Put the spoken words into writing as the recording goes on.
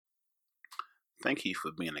Thank you for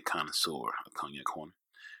being a connoisseur of Cognac Corner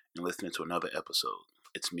and listening to another episode.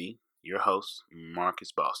 It's me, your host,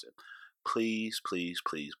 Marcus Boston. Please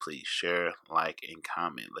share, like, and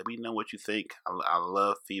comment. Let me know what you think. I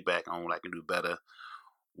love feedback on what I can do better,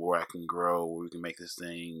 where I can grow, where we can make this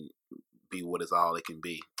thing be what it's all it can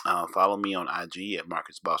be. Follow me on IG at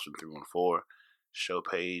MarcusBoston314. Show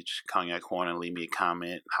page, Cognac Corner. Leave me a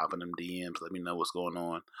comment. Hop in them DMs. Let me know what's going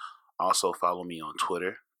on. Also follow me on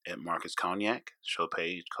Twitter at Marcus Cognac. Show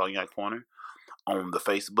page, Cognac Corner. On the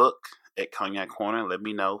Facebook at Cognac Corner. Let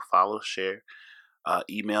me know. Follow, share.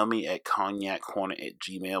 Email me at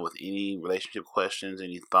cognaccorner@gmail with any relationship questions,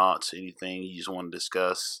 any thoughts, anything you just want to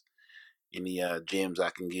discuss, any gems I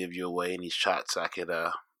can give you away, any shots I could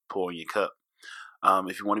pour in your cup.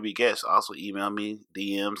 If you want to be a guest, also email me,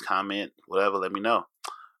 DMs, comment, whatever. Let me know.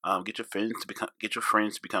 Get your friends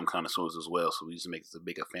to become connoisseurs as well. So we just make this a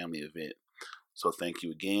bigger family event. So thank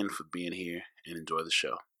you again for being here and enjoy the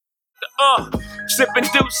show. Sipping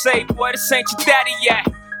Douce, boy, this ain't your daddy yet.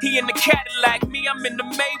 He in the Cadillac, me, I'm in the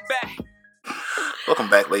Maybach. Welcome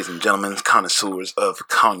back, ladies and gentlemen, connoisseurs of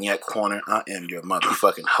Cognac Corner. I am your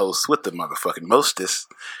motherfucking host with the motherfucking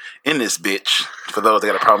mostest in this bitch. For those that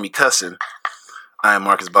got a problem with me cussing, I am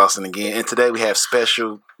Marcus Boston again, and today we have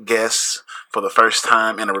special guests for the first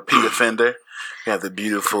time and a repeat offender. We have the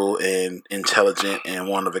beautiful and intelligent and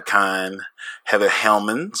one-of-a-kind Heather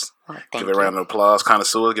Hellmann. Give her a round of applause.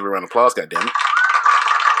 Connoisseurs, give her a round of applause, goddammit.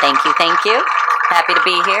 Thank you. Happy to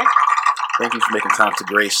be here. Thank you for making time to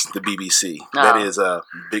grace the BBC. Oh. That is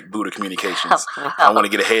Big Buddha Communications. Wow. I want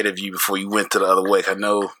to get ahead of you before you went to the other way. I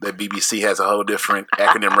know that BBC has a whole different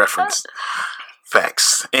acronym reference.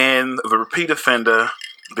 Facts. And the repeat offender,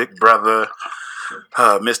 Big Brother,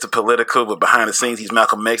 Mr. Political, but behind the scenes he's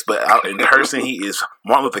Malcolm X, but out in person he is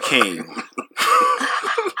Martin Luther King.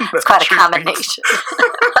 It's quite a combination.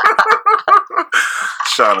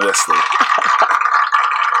 Sean Wesley.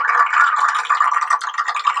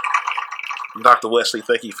 Dr. Wesley,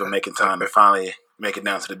 thank you for making time to finally make it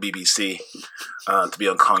down to the BBC to be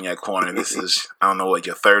on Cognac Corner. This is, I don't know what,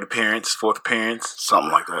 your third appearance, fourth appearance?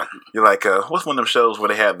 Something like that. You're like, what's one of them shows where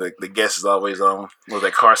they have the guest is always on? Was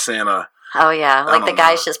that Carson or... Oh, yeah. Like the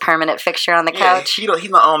guy's just permanent fixture on the couch. He's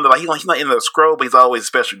not on the, he's not in the scroll, but he's always a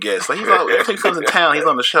special guest. Like, he's always, every time he comes in town, he's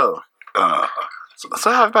on the show.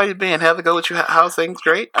 So how everybody been? Heather, go with you. How's things?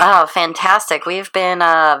 Great? Oh, fantastic. We've been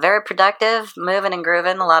very productive, moving and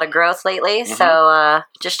grooving, a lot of growth lately. Mm-hmm. So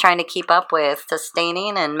just trying to keep up with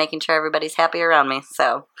sustaining and making sure everybody's happy around me.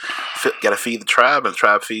 So got to feed the tribe and the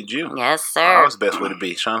tribe feed you. Yes, sir. Always the best way to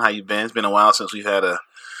be. Sean, how you been? It's been a while since we've had a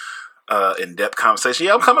in-depth conversation.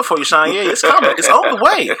 Yeah, I'm coming for you, Sean. Yeah, it's coming. It's on the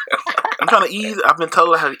way. I'm trying to ease. I've been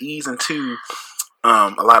told how to ease into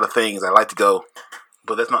a lot of things. I like to go.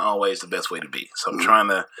 But that's not always the best way to be. So I'm trying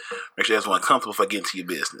to make sure everyone's comfortable if I get into your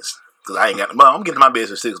business. Because I ain't got... Well, I'm getting to my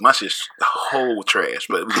business too, because my shit's whole trash.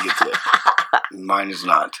 But we can get to that. Mine is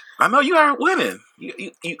not. I know you are winning.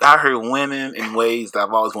 You out here winning in ways that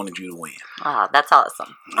I've always wanted you to win. Oh, that's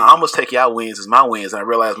awesome. I almost take y'all wins as my wins, and I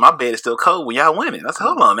realize my bed is still cold when y'all winning. That's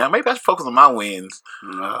hold on now. Maybe I should focus on my wins.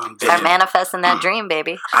 Start manifesting that dream,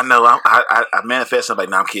 baby. I know. I manifest. I'm like,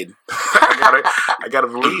 no, I'm kidding. I gotta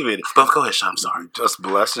believe it. But go ahead, Sean. I'm sorry. Just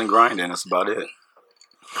blessed and grinding. That's about it.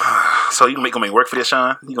 So you gonna make me work for this,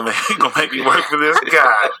 Sean? You gonna make me work for this?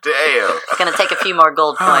 God damn! It's gonna take a few more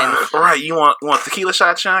gold coins. Right? You want tequila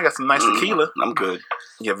shot, Sean? I got some nice tequila. I'm good.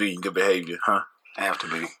 You have good behavior, huh? I have to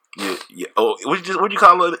be. Yeah. Oh, what you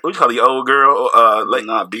call it? What you call the old girl?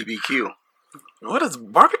 BBQ. What is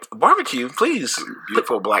barbecue? Please,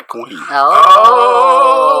 beautiful black queen.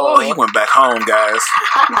 Oh, he went back home, guys.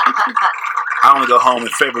 I only go home in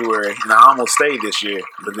February, and I almost stayed this year,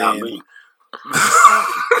 but then.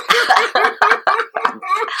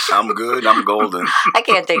 I'm good. I'm golden. I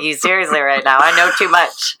can't take you seriously right now. I know too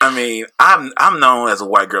much. I mean, I'm known as a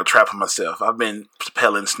white girl trapper myself. I've been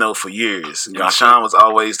propelling snow for years. You know, Sean was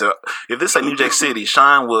always if this like New Jack City,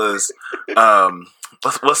 Sean was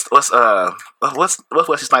what's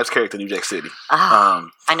Wesley Snipes' character in New Jack City? I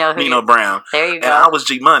know who Nino Brown. There you go. And I was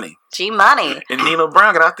G Money. G Money. And Nino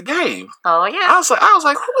Brown got out the game. Oh yeah. I was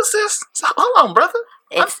like, who is this? Hold on, brother.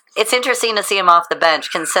 It's interesting to see him off the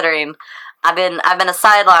bench, considering I've been a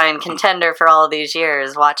sideline contender for all of these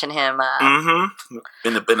years, watching him.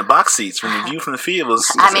 In the box seats from the view from the field was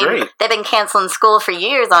great. They've been canceling school for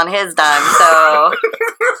years on his dime, so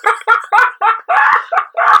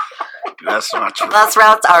that's not true. Bus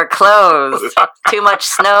routes are closed. Too much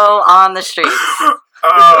snow on the streets.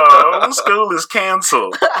 Oh, school is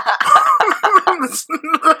canceled.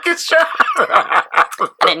 Look at Sean. I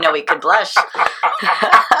didn't know he could blush.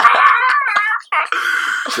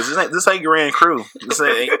 Cause this ain't Grand Crew. This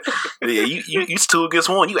ain't. Yeah, you 2 against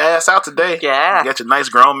 1. You ass out today. Yeah. You got your nice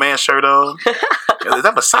grown man shirt on. Is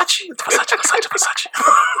that Versace? Versace.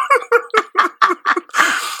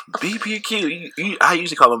 BBQ. I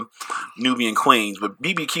usually call them Nubian Queens, but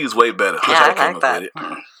BBQ is way better. Yeah, I like that.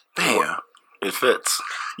 Damn. It fits.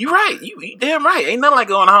 You right. You damn right. Ain't nothing like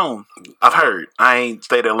going home. I've heard. I ain't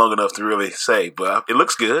stayed there long enough to really say, but it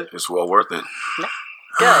looks good. It's well worth it.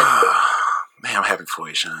 Good. Man, I'm happy for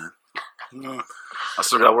you, Sean. I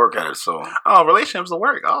still got to work at it, so. Oh, relationships will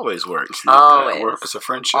work. Always work. It's not that work. It's a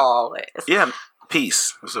friendship. Always. Yeah,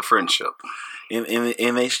 peace. It's a friendship. And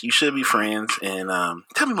you should be friends. And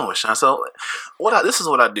tell me more, Sean. So, this is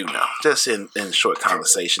what I do now. Just in short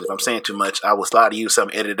conversation. If I'm saying too much, I will slide to you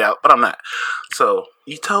something edited out, but I'm not. So,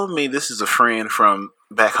 you told me this is a friend from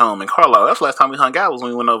back home in Carlisle. That's the last time we hung out was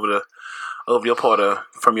when we went over your part of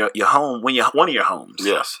from your home, one of your homes.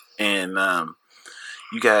 Yes. And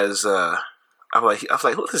you guys. I was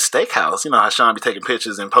like, who's this steakhouse? You know how Sean be taking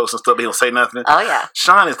pictures and posting stuff, but he don't say nothing? Oh, yeah.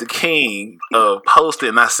 Sean is the king of posting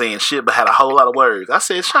and not saying shit, but had a whole lot of words. I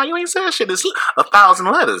said, Sean, you ain't said shit. It's 1,000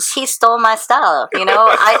 letters. He stole my style. You know,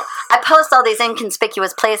 I post all these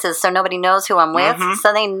inconspicuous places so nobody knows who I'm with. Mm-hmm.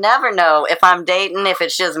 So they never know if I'm dating, if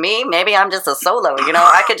it's just me. Maybe I'm just a solo. You know,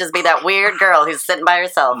 I could just be that weird girl who's sitting by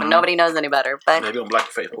herself and nobody knows any better. But Maybe don't black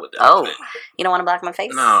your face with that. Oh, you don't want to block my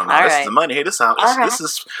face? No, All this right. is the money here. This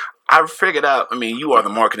is. I figured out. I mean, you are the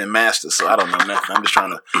marketing master, so I don't know nothing. I'm just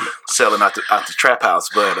trying to sell it out the trap house.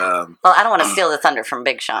 But well, I don't want to steal the thunder from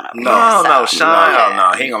Big Sean. No, Sean.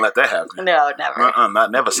 No, he ain't gonna let that happen. No, never.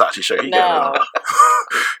 Not never Versace shirt. He got it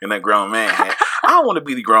in that grown man hat. I want to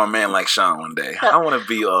be the grown man like Sean one day. I want to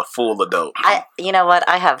be a full adult. You know what?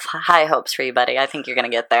 I have high hopes for you, buddy. I think you're gonna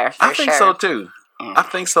get there. I think so too. I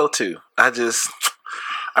think so too.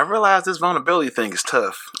 I realized this vulnerability thing is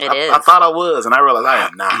tough. It is. I thought I was, and I realized I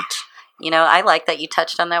am not. You know, I like that you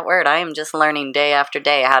touched on that word. I am just learning day after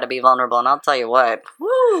day how to be vulnerable, and I'll tell you what.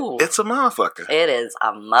 Woo! It's a motherfucker. It is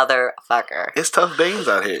a motherfucker. It's tough things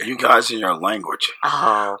out here. You guys in your language.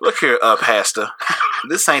 Oh. Look here, Pastor.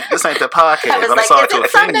 This ain't the podcast. I was I'm like, sorry is to it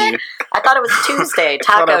offend Sunday? you. I thought it was Tuesday,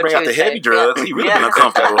 Taco I bring Tuesday. out the heavy drugs. He really been Yeah.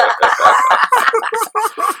 uncomfortable.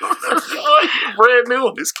 Brand new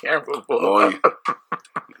on this camera, boy.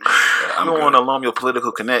 I don't want to alarm your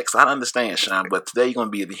political connects. I understand, Sean, but today you're going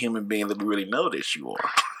to be the human being that we really know that you are.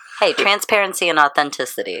 Hey, transparency and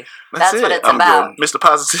authenticity. That's what it. it's about. Good. Mr.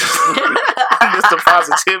 Positivity. Mr.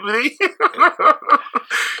 Positivity.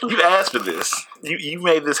 You asked for this. You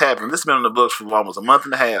made this happen. This has been in the books for almost a month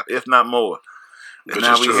and a half, if not more. And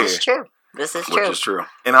now we're here. This is true. This is true. Which is true.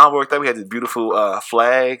 And all worked out. We had this beautiful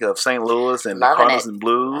flag of St. Louis and the Cardinals and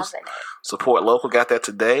Blues. Loving it. Support local. Got that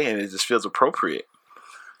today, and it just feels appropriate.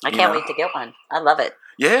 I can't wait to get one. I love it.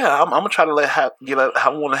 Yeah, I'm gonna try to I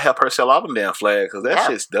want to help her sell all them damn flags because that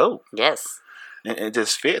shit's dope. Yes. And it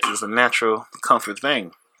just fits. It's a natural comfort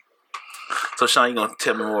thing. So, Sean, you gonna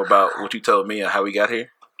tell me more about what you told me and how we got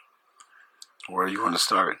here? Where you want to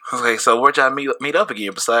start? Okay, so where'd y'all meet up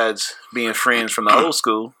again? Besides being friends from the old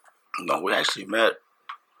school. No, we actually met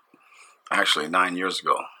 9 years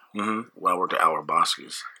ago when I worked at Our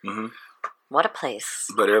Bosques. What a place.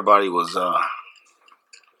 But everybody was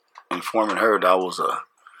informing her that I was a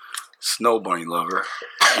snow bunny lover.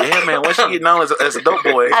 Yeah, man. Once you get known as a dope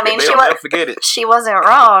boy, I mean, they'll never forget it. She wasn't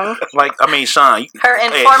wrong. Sean. Her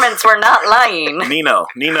informants were not lying. Nino.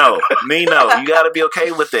 You got to be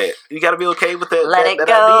okay with that. You got to be okay with that. Let it that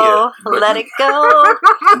go. Idea. Let it go.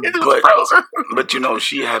 But you know,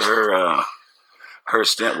 she had her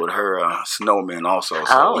stint with her snowman also.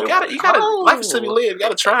 So you gotta life is to be lived. You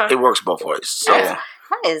gotta try. It works both ways. So that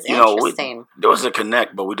is interesting. There was a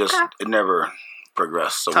connect, but it never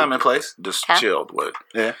progressed. So time and place. Just chilled with it.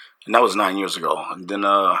 Yeah. And that was 9 years ago. And then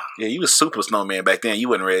you was super snowman back then. You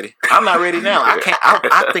wasn't ready. I'm not ready now. I can't.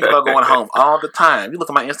 I think about going home all the time. You look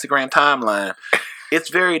at my Instagram timeline. It's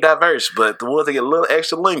very diverse, but the ones that get a little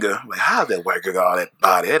extra linger, like, how's that white girl got all that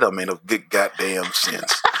body? That don't make no good goddamn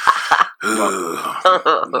sense.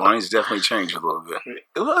 Mine's definitely changed a little bit.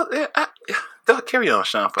 Well, don't carry on,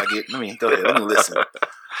 Sean. Go ahead. Let me listen.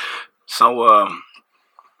 So,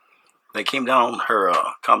 they came down, her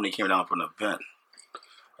company came down for an event,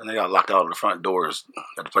 and they got locked out of the front doors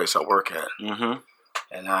at the place I work at.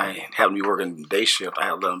 And I happened to be working day shift. I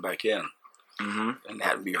had to let them back in. And it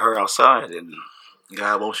happened to be her outside, and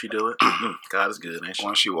God, won't she do it? God is good, ain't she?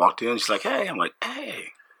 Once she walked in, she's like, "Hey," I'm like,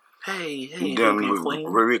 "Hey." And then we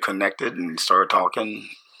reconnected and started talking.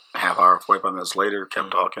 Half hour, 45 minutes later,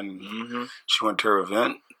 kept talking. She went to her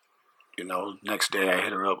event. You know, next day I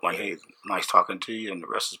hit her up like, "Hey, nice talking to you," and the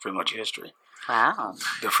rest is pretty much history. Wow.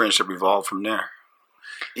 the friendship evolved from there.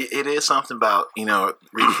 It is something about, you don't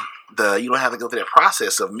have to go through that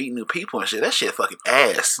process of meeting new people and shit. That shit fucking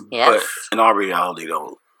ass. Yes. But in all reality,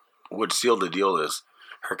 though, what sealed the deal is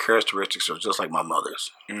her characteristics are just like my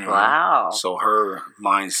mother's. Wow. So her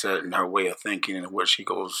mindset and her way of thinking and what she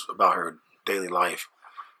goes about her daily life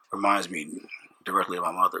reminds me directly of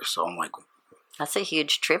my mother. So I'm like, that's a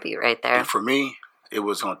huge tribute right there. and for me, it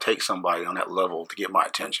was going to take somebody on that level to get my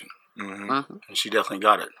attention. Mm-hmm. And she definitely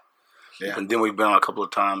got it. Yeah. And then we've been out a couple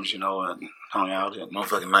of times, and hung out. And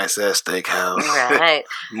Motherfucking nice ass steakhouse. Right.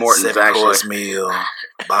 Morton's 7-course meal.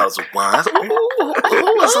 Bottles of wine. I said, who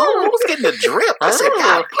was getting the drip? I said,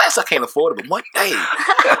 God bless, I can't afford it, but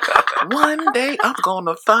one day I'm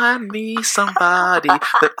gonna find me somebody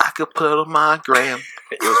that I could put on my gram.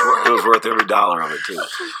 it was worth every dollar of it too.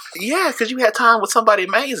 Yeah, because you had time with somebody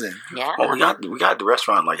amazing. Yeah. Well, we got the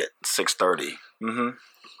restaurant like at 6:30. Mm-hmm.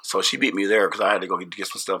 So she beat me there because I had to go get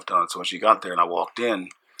some stuff done. So when she got there and I walked in,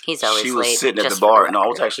 He's always she was late. sitting at just the bar. for No, I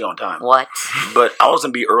was actually on time. What? But I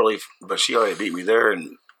wasn't be early. But she already beat me there,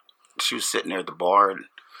 and she was sitting there at the bar, and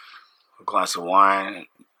a glass of wine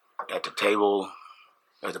at the table,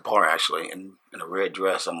 at the bar actually, in a red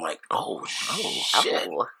dress. I'm like, oh shit!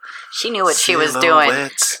 Oh. She knew what she was doing.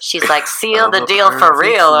 Silhouette She's like, seal of the a deal for perfect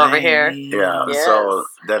real over flame. here. Yeah. Yes. So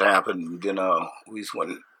that happened. Then we just went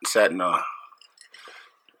and sat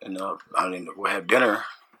we had dinner.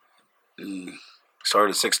 And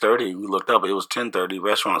started at 6:30. We looked up. It was 10:30.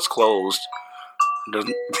 Restaurants closed. There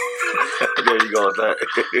you go with that.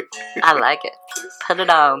 I like it. Put it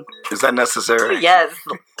on. Is that necessary? Yes.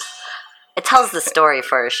 It tells the story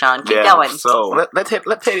first, Sean. Keep Yeah, going. So Let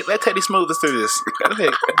Teddy smooth us through this.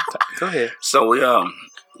 Go ahead. So we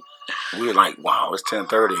were like, wow, it's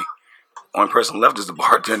 10:30. One person left is the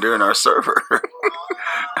bartender and our server.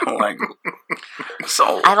 I'm like,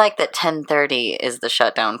 so I like that 10:30 is the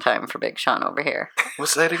shutdown time for Big Sean over here.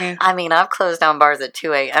 What's that again? I mean, I've closed down bars at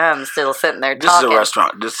 2 a.m. still sitting there this talking. is a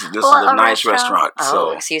restaurant. This is Well, a nice restaurant. Oh,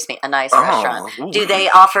 So excuse me, a nice restaurant. ooh. Do they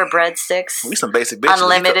offer breadsticks? We some basic bitches.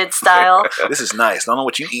 Unlimited style? This is nice. I don't know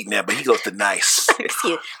what you eating at, but he goes to nice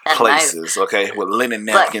Excuse, that's nice. places, okay, with linen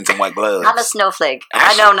napkins and white gloves. I'm a snowflake.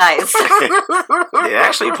 I know nice. they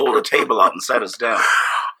actually pulled a table out and sat us down.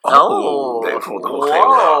 Oh, They pulled the whole whoa.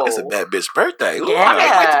 table out. It's a bad bitch birthday. Ooh, Yeah. I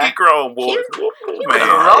like to get grown, boy. He Man.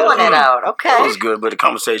 was rolling it out. It Okay. was good, but the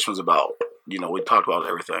conversation was about, we talked about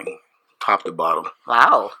everything, top to bottom.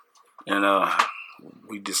 Wow. And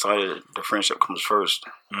we decided the friendship comes first.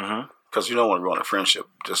 Mm-hmm. Because you don't want to ruin a friendship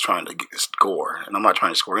just trying to score. And I'm not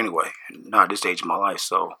trying to score anyway. Not at this stage of my life.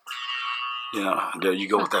 So, there you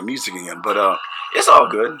go with that music again. But it's all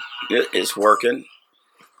good. It's working.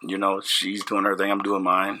 She's doing her thing. I'm doing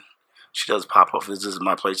mine. She does pop-up visits at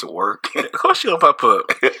my place at work. Of course she don't pop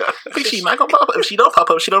up. She not gonna pop up. If she don't pop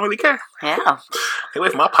up, she don't really care. Yeah. Hey,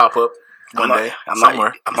 wait for my pop up one day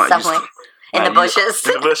somewhere. I'm not used Somewhere. to, In the bushes.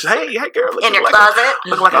 In the bush. Hey, girl. In your like closet.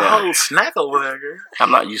 Looking like Yeah. a whole snack over there, girl.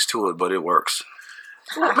 I'm not used to it, but it works.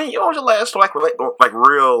 I mean, what was your last like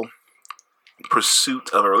real pursuit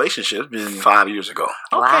of a relationship? Been 5 years ago.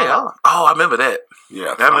 okay. Wow. Oh, I remember that.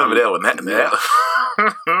 Yeah. I remember that one. That.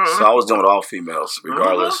 So I was done with all females,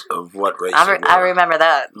 regardless of what race. I remember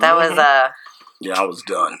that. That was, Yeah, I was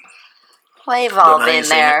done. we've all But I been ain't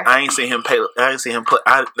seen there. him- I ain't seen him pay. I ain't seen him put.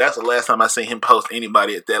 That's the last time I seen him post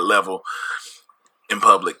anybody at that level in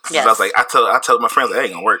public. Since Yes. I was like, I told my friends, like, it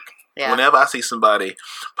ain't gonna work. Yeah. Whenever I see somebody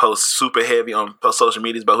post super heavy on social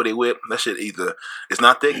medias about who they with, that shit either it's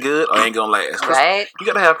not that good or ain't gonna last. 'Cause Right? You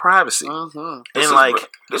gotta have privacy. Mm-hmm. And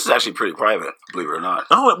This is actually pretty private, believe it or not.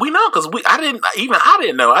 no, we know because I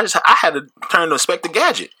didn't know. I had to turn to Inspector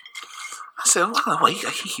Gadget. I said, wait,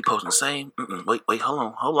 he posting the same. Wait, hold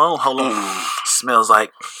on. Smells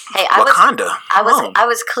like Hey, Wakanda. I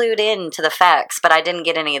was clued in to the facts, but I didn't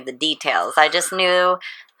get any of the details. I just knew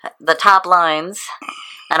the top lines,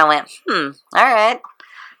 and I went, all right.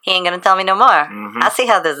 He ain't gonna tell me no more. Mm-hmm. I see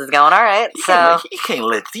how this is going. All right, so You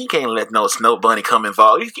can't let no snow bunny come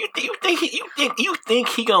involved. You think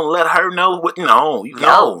he gonna let her know what? No,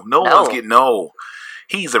 no one's getting no.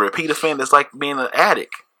 He's a repeat offender. It's like being an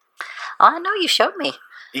addict. oh, I know you showed me.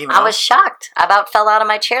 You know? I was shocked. I about fell out of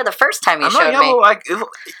my chair the first time you showed me. Like It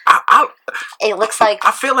looks like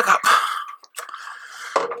I feel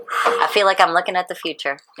like I'm looking at the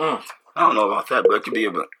future. I don't know about that, but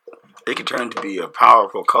it could turn to be a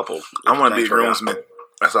powerful couple. I want to be a groomsman.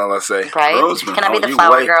 That's all I say. Right? Groomsman. Can I be Oh, the you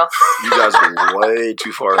flower wait. girl? You guys are way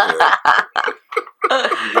too far ahead.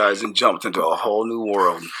 You guys have jumped into a whole new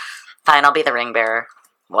world. Fine, I'll be the ring bearer.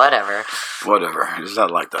 Whatever. Whatever. It's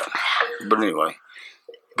not like that. But anyway,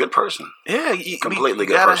 good person. Yeah, Completely you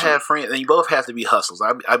good gotta person. have friends, and you both have to be hustles.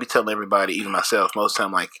 I be telling everybody, even myself, most of the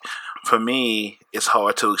time, like for me, it's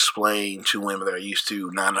hard to explain to women that are used to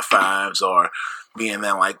 9 to 5s or being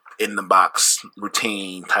that like in the box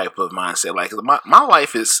routine type of mindset. Like my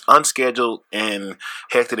life is unscheduled and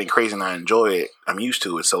hectic and crazy, and I enjoy it. I'm used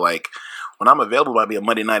to it. So like when I'm available, it might be a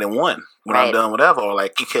Monday night at 1 when I'm done whatever, or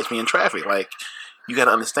like you catch me in traffic, like. You got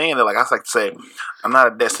to understand that, like I like to say, I'm not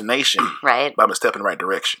a destination, Right? But I'm a step in the right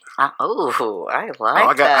direction. Oh, I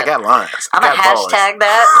like that. I got lines. I'm going to hashtag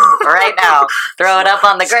that right now. Throw it up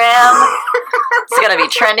on the gram. It's going to be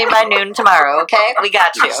trending by noon tomorrow, okay? We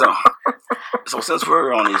got you. So since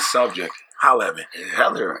we're on this subject, holla at me.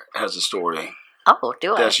 Heather has a story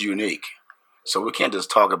do that's unique. So we can't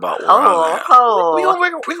just talk about where I'm at.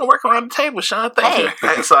 We gonna work around the table, Sean. Thank you.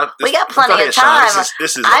 We got plenty of time.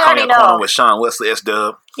 This is I already know with Sean Wesley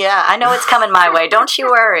S-Dub. Yeah, I know it's coming my way. Don't you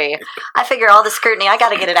worry. I figure all the scrutiny, I got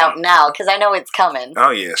to get it out now because I know it's coming.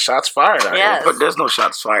 Oh yeah, shots fired. Yes. But there's no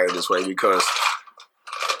shots fired this way because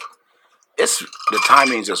the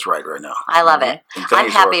timing's just right now. I love it.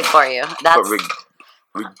 I'm happy for you.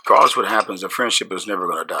 Regardless of what happens, the friendship is never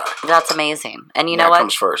going to die. That's amazing. And you know what? That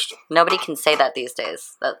comes first. Nobody can say that these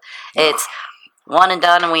days. It's one and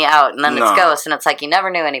done and we out, and then it's ghost, and it's like you never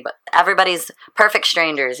knew anybody. Everybody's perfect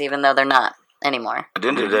strangers, even though they're not anymore. At the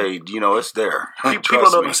end of the day, it's there.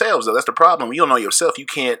 People know themselves, though. That's the problem. You don't know yourself. You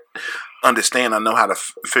can't understand or know how to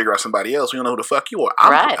figure out somebody else. You don't know who the fuck you are.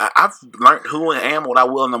 I've learned who I am, what I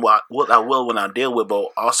will, and what I will when I deal with, but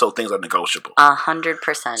also things are negotiable.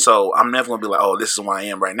 100%. So I'm never going to be like, oh, this is who I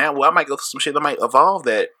am right now. Well, I might go through some shit that might evolve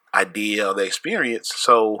that idea or the experience.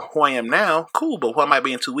 So who I am now, cool, but who I might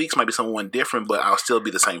be in 2 weeks might be someone different, but I'll still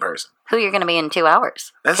be the same person. Who you're going to be in 2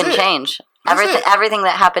 hours can change. That's everything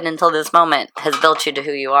that happened until this moment has built you to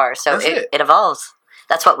who you are. So it evolves.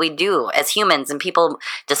 That's what we do as humans, and people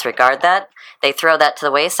disregard that. They throw that to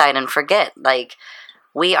the wayside and forget. Like,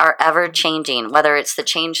 we are ever changing, whether it's the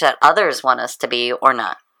change that others want us to be or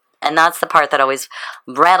not. And that's the part that always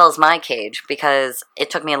rattles my cage, because it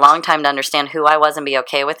took me a long time to understand who I was and be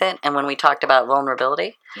okay with it. And when we talked about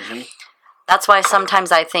vulnerability, that's why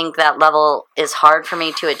sometimes I think that level is hard for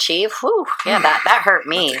me to achieve. Whew, yeah, that hurt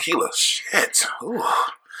me. Tequila, shit. Ooh.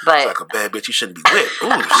 But it's like a bad bitch you shouldn't be with.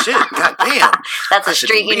 Ooh, shit. God damn. That's a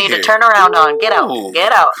street you need to turn around on. Get out.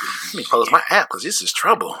 Get out. Let me close my app because this is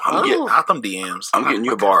trouble. I'm getting out them DMs. I'm getting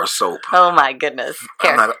you a bar of soap. Oh, my goodness.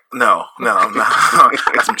 Here. No, I'm not.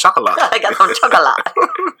 I got some chocolate. I got some chocolate.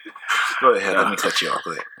 Go ahead. Let me cut you off.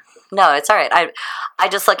 Go ahead. No, it's all right. I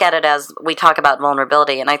just look at it as we talk about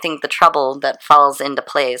vulnerability, and I think the trouble that falls into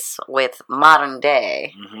place with modern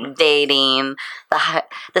day dating,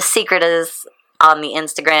 the secret is on the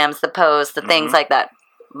Instagrams, the posts, the things like that.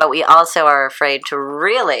 But we also are afraid to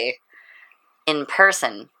really, in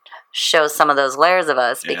person, show some of those layers of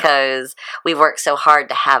us because we've worked so hard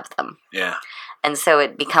to have them. Yeah. And so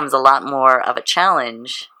it becomes a lot more of a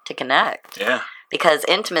challenge to connect. Yeah. Because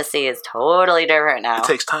intimacy is totally different now. It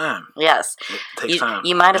takes time. Yes. It takes time.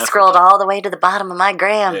 You might have scrolled all the way to the bottom of my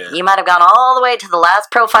gram. Yeah. You might have gone all the way to the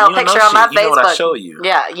last profile picture on my Facebook. You know what I show you.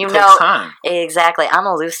 Yeah, it takes time. Exactly. I'm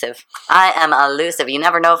elusive. I am elusive. You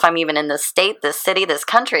never know if I'm even in this state, this city, this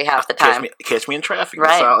country half the time. Catch me in traffic.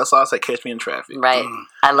 Right. That's all I say. Catch me in traffic. Right.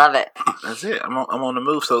 I love it. That's it. I'm on the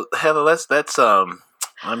move. So Heather,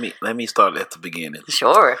 let me start at the beginning.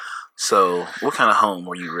 Sure. So, what kind of home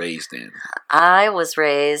were you raised in? I was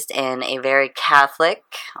raised in a very Catholic,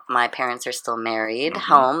 my parents are still married,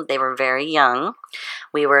 home. They were very young.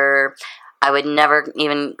 I would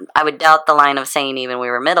doubt the line of saying even we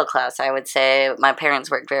were middle class. I would say my parents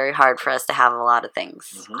worked very hard for us to have a lot of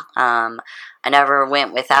things. I never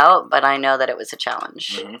went without, but I know that it was a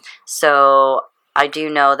challenge. So, I do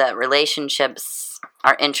know that relationships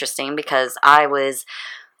are interesting because I was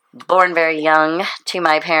born very young to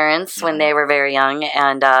my parents when they were very young,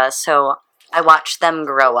 and so I watched them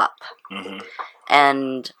grow up.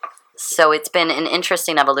 And so it's been an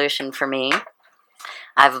interesting evolution for me.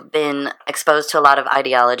 I've been exposed to a lot of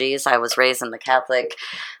ideologies. I was raised in the Catholic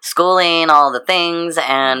schooling, all the things,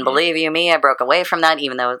 and believe you me, I broke away from that,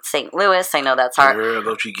 even though it's St. Louis. I know that's hard. Girl,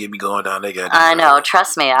 don't you get me going down there. I know,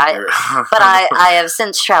 trust me. But I have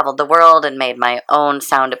since traveled the world and made my own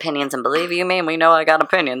sound opinions, and believe you me, we know I got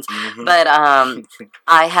opinions. But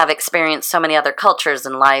I have experienced so many other cultures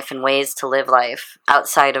in life and ways to live life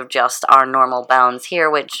outside of just our normal bounds here,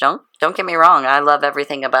 which don't get me wrong, I love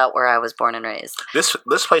everything about where I was born and raised. This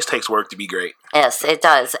place takes work to be great. Yes, it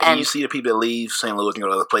does. And you see the people that leave St. Louis and go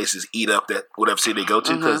to other places, eat up that whatever city they go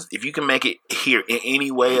to, because if you can make it here in any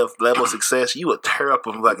way of level of success, you would tear up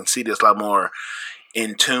a fucking city that's a lot more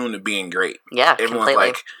in tune to being great. Yeah, everyone's completely.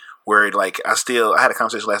 like worried. Like I had a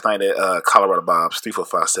conversation last night at Colorado Bob's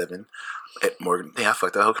 3457 at Morgan. Yeah, I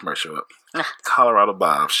fucked that whole commercial up. Colorado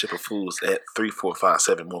Bob's Ship of Foods at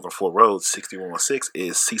 3457 Morgan Ford Road 6116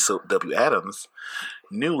 is Cecil W. Adams'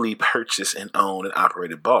 newly purchased and owned and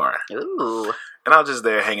operated bar. Ooh. And I was just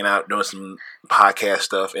there hanging out doing some podcast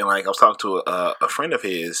stuff, and like I was talking to a friend of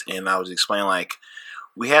his, and I was explaining like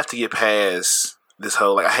we have to get past this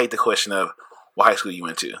whole like I hate the question of what high school you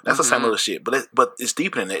went to. That's the same little shit, but it's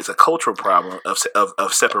deeper than that. It's a cultural problem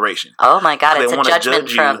of separation. Oh my God, it's a judgment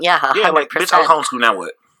judge from 100%. Like bitch, I was homeschooled, now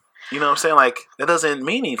what? You know what I'm saying? Like that doesn't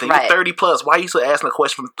mean anything. Right. You're 30 plus. Why are you still asking a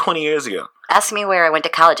question from 20 years ago? Ask me where I went to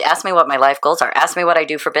college. Ask me what my life goals are. Ask me what I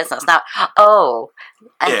do for business. Now,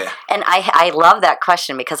 and I love that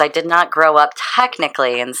question because I did not grow up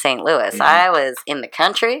technically in St. Louis. I was in the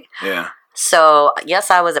country. Yeah. So, yes,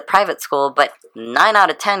 I was at private school, but 9 out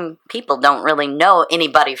of 10 people don't really know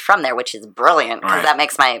anybody from there, which is brilliant because that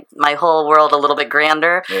makes my whole world a little bit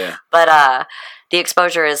grander. Yeah. But the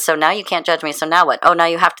exposure is, so now you can't judge me, so now what? Oh, now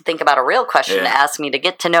you have to think about a real question to ask me to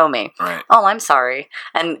get to know me. Right. Oh, I'm sorry.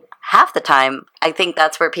 And half the time, I think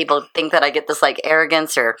that's where people think that I get this, like,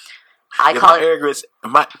 arrogance or... arrogance,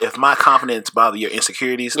 if my confidence bother your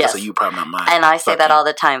insecurities, that's a you problem, not mine. And I say that all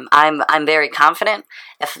the time. I'm very confident.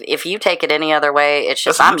 If you take it any other way, it's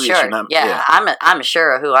just I'm sure. I'm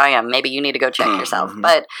sure of who I am. Maybe you need to go check yourself.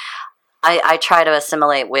 But I try to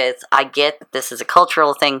assimilate with. I get that this is a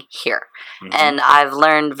cultural thing here, and I've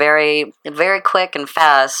learned very very quick and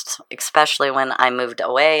fast, especially when I moved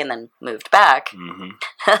away and then moved back,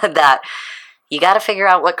 that. You got to figure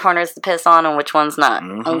out what corners to piss on and which one's not,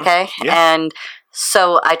 okay? Yeah. And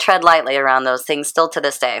so I tread lightly around those things still to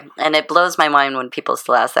this day. And it blows my mind when people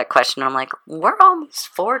still ask that question. I'm like, we're almost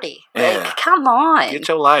 40. Yeah. Like, come on. Get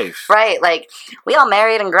your life. Right. Like, we all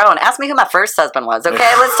married and grown. Ask me who my first husband was,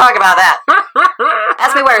 okay? Let's talk about that.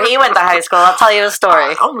 Ask me where he went to high school. I'll tell you a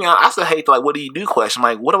story. I still hate the, like, what do you do question.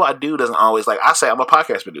 Like, what do I do doesn't always, like, I say I'm a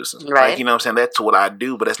podcast producer. Right. Like, you know what I'm saying? That's what I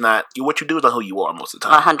do, but it's not, what you do is not who you are most of the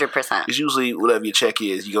time. 100%. It's usually whatever your check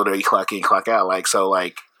is, you go there, you clock in, clock out. Like, so,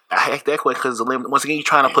 like, I hate that question because once again, you're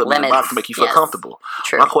trying to put me in the box to make you feel comfortable.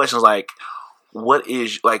 True. My question is like, what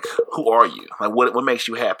is like? Who are you? Like, what makes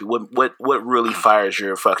you happy? What really fires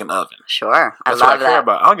your fucking oven? Sure, That's what I care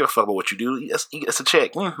about. I don't give a fuck about what you do. It's a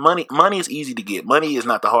check. Money is easy to get. Money is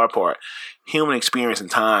not the hard part. Human experience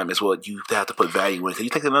and time is what you have to put value in. Cause you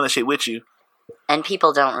take another shit with you. And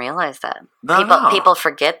people don't realize that. No. People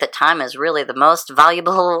forget that time is really the most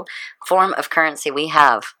valuable form of currency we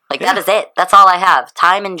have. Like, that is it. That's all I have.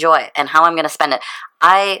 Time and joy and how I'm going to spend it.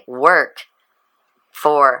 I work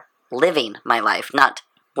for living my life, not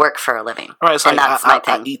work for a living. All right, so and that's my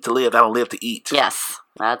thing. I eat to live. I don't live to eat. Yes,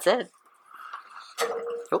 that's it.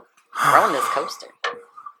 Oh, throwing this coaster.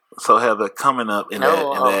 So Heather, coming up in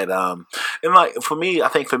and like for me, I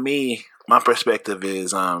think for me, my perspective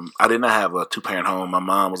is I did not have a 2-parent home. My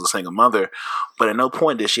mom was a single mother, but at no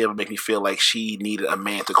point did she ever make me feel like she needed a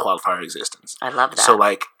man to qualify her existence. I love that. So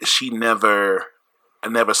like I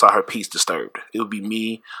never saw her peace disturbed. It would be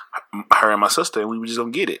me, her, and my sister, and we were just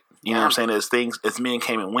gonna get it. You know what I'm saying? As men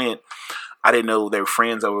came and went, I didn't know they were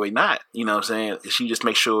friends or really not. You know what I'm saying? She just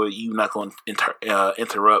make sure you're not going to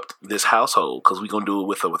interrupt this household because we're going to do it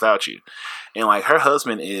with or without you. And like her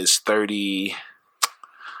husband is 30.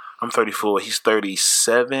 I'm 34. He's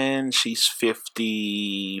 37. She's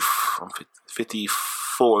 50. I'm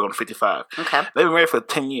 54. I'm 55. Okay. They've been married for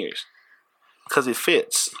 10 years. Because it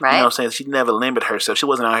fits. Right. You know what I'm saying? She never limited herself. She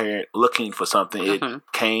wasn't out here looking for something. It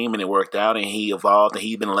came and it worked out and he evolved and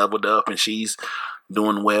he's been leveled up and she's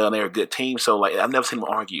doing well and they're a good team. So like I've never seen them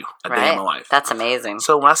argue a day in my life. That's amazing.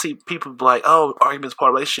 So when I see people be like, oh, argument's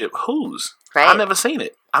part of a relationship, whose? Right. I've never seen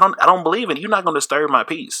it. I don't believe it. You're not going to disturb my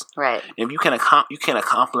peace. Right. If you can't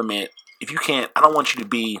compliment, if you can't, I don't want you to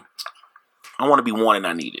be, I want to be wanted,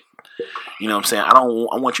 not needed. You know what I'm saying?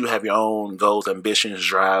 I want you to have your own goals, ambitions,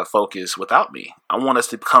 drive, focus without me. I want us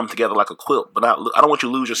to come together like a quilt, but I don't want you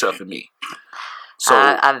to lose yourself in me. So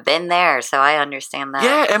I've been there, so I understand that.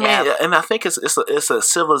 Yeah, I mean, and I think it's a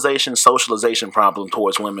civilization, socialization problem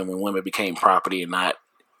towards women when women became property and not,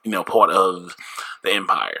 part of the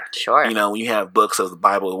empire. Sure. When you have books of the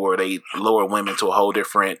Bible where they lower women to a whole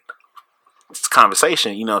different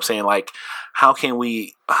conversation, you know what I'm saying? Like, how can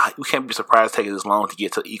we can't be surprised taking this long to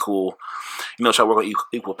get to equal, try to work on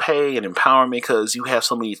equal pay and empowerment because you have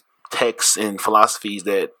so many texts and philosophies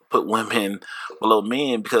that put women below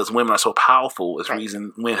men because women are so powerful. It's the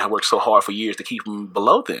reason men have worked so hard for years to keep them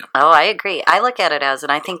below them. Oh, I agree. I look at it as,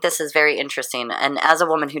 and I think this is very interesting, and as a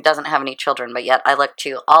woman who doesn't have any children, but yet I look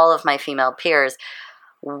to all of my female peers,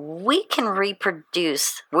 we can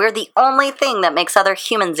reproduce. We're the only thing that makes other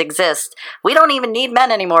humans exist. We don't even need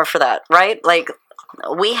men anymore for that, right? Like,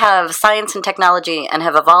 we have science and technology and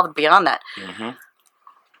have evolved beyond that. Mm-hmm.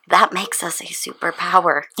 That makes us a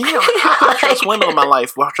superpower. Yeah, I trust women in my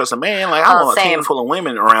life. Well, I trust a man. Like, I want a team full of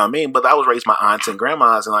women around me, but I was raised by aunts and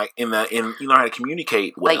grandmas, and like in you know how to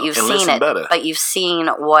communicate well and listen better. But you've seen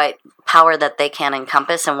what power that they can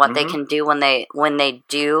encompass and what they can do when they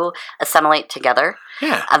do assimilate together.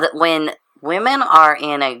 Yeah. When women are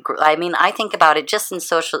in a group, I mean, I think about it just in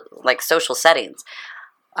social settings.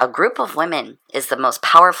 A group of women is the most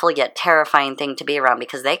powerful yet terrifying thing to be around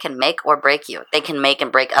because they can make or break you. They can make and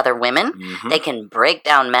break other women. Mm-hmm. They can break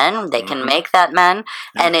down men. They can make that men.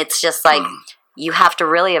 Yeah. And it's just like, you have to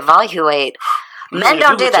really evaluate. Men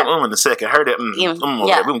don't do that. In a second. Heard it. Yeah.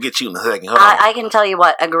 We're going to get you in a second. Hold on. I can tell you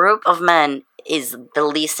what, a group of men is the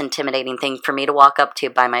least intimidating thing for me to walk up to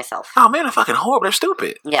by myself. Oh man, they're fucking horrible. They're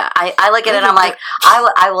stupid. Yeah, I look at it and I'm like,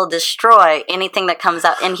 I will destroy anything that comes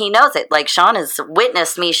out. And he knows it. Like, Sean has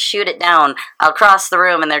witnessed me shoot it down across the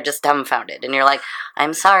room and they're just dumbfounded. And you're like,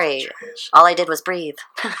 I'm sorry. All I did was breathe.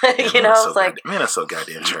 You know, it's like, man, that's so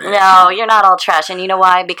goddamn trash. No, you're not all trash. And you know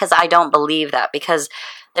why? Because I don't believe that. Because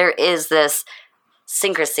there is this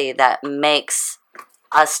syncrasy that makes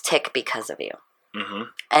us tick because of you. Mm-hmm.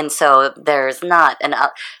 And so there is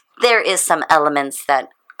some elements that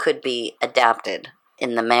could be adapted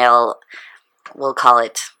in the male. We'll call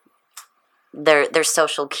it their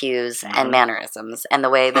social cues and mannerisms and the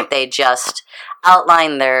way that they just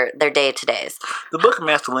outline their day-to-days. The book of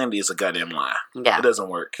masculinity is a goddamn lie. Yeah. It doesn't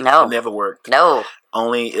work. No. It never worked. No. It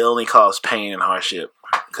only caused pain and hardship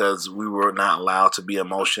because we were not allowed to be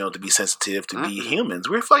emotional, to be sensitive, to be humans.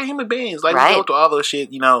 We're fucking human beings. Like, we go through all those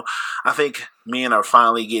shit. You know, I think men are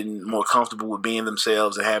finally getting more comfortable with being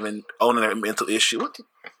themselves and owning their mental issue.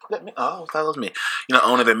 That was me. You know,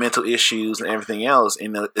 owning their mental issues and everything else.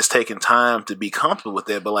 And it's taking time to be comfortable with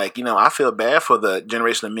that. But, like, you know, I feel bad for the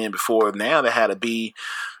generation of men before now that had to be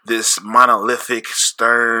this monolithic,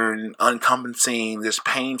 stern, uncompensating, this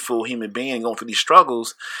painful human being going through these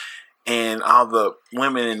struggles. And all the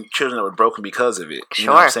women and children that were broken because of it. You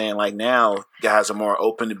know what I'm saying? Like, now, guys are more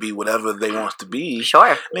open to be whatever they want to be. Sure.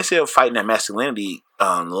 And they still fighting that masculinity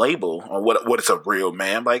label or what is a real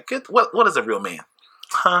man. Like, what is a real man?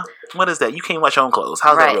 Huh? What is that? You can't wash your own clothes.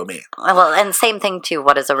 How's that a real man? Well, and same thing, too.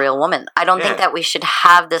 What is a real woman? I don't think that we should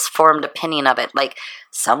have this formed opinion of it. Like,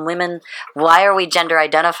 some women, why are we gender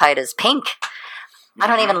identified as pink? I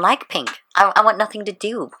don't even like pink. I want nothing to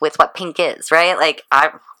do with what pink is, right? Like, I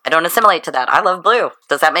don't assimilate to that. I love blue.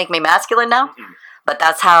 Does that make me masculine now? Mm-hmm. But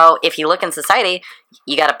that's how, if you look in society,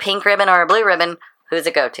 you got a pink ribbon or a blue ribbon, who's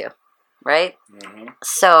it go to? Right? Mm-hmm.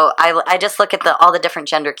 So I just look at all the different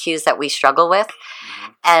gender cues that we struggle with,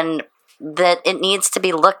 and that it needs to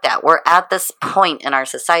be looked at. We're at this point in our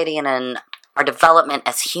society and in our development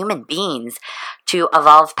as human beings to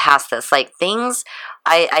evolve past this. Like, things,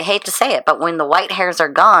 I hate to say it, but when the white hairs are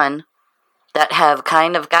gone, that have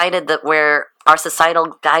kind of guided where our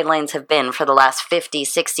societal guidelines have been for the last 50,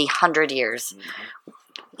 60, 100 years,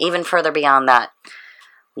 even further beyond that.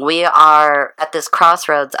 We are at this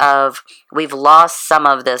crossroads of, we've lost some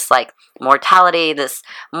of this, like, mortality, this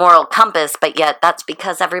moral compass, but yet that's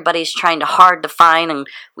because everybody's trying hard to find, and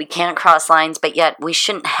we can't cross lines, but yet we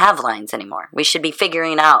shouldn't have lines anymore. We should be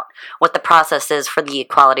figuring out what the process is for the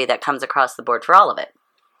equality that comes across the board for all of it.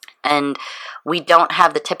 And we don't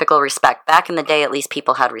have the typical respect. Back in the day, at least,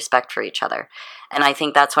 people had respect for each other. And I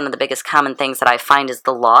think that's one of the biggest common things that I find is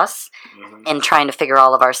the loss in trying to figure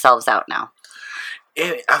all of ourselves out now.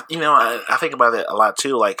 And, I think about that a lot,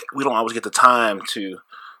 too. Like, we don't always get the time to...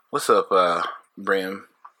 What's up, Brim?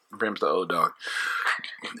 Brim's the old dog.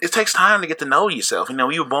 It takes time to get to know yourself. You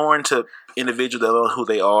know, you're born to individuals that know who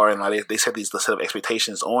they are, and like they set these set of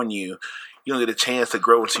expectations on you. You don't get a chance to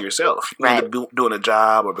grow into yourself. You end up doing a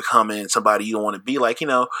job or becoming somebody you don't want to be. Like, you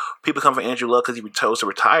know, people come for Andrew Luck because he chose to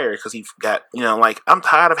retire because he got, you know, like, I'm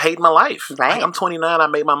tired of hating my life. Right. Like, I'm 29, I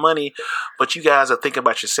made my money, but you guys are thinking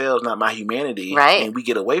about yourselves, not my humanity. Right. And we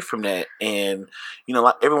get away from that. And, you know,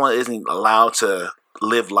 like, everyone isn't allowed to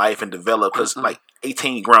live life and develop because, like,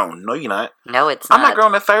 18 grown. No, you're not. No, it's not. I'm not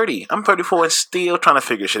grown at 30. I'm 34 and still trying to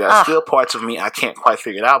figure shit out. Still parts of me I can't quite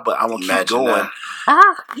figure it out, but I'm going to keep going.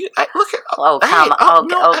 Look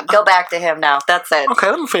at... go back to him now. That's it.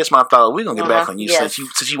 Okay, let me finish my thought. We're going to get back on you since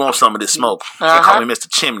you want some of this smoke. You call me Mr.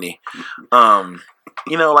 Chimney.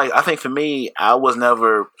 You know, like, I think for me, I was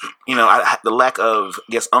never, you know, the lack of,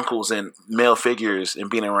 I guess, uncles and male figures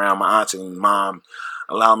and being around my aunts and mom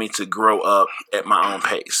allowed me to grow up at my own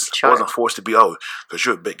pace. Sure. I wasn't forced to be, because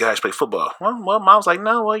you're a big guy, you play football. Well, mom was like,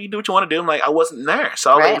 no, you do what you want to do. I'm like, I wasn't there.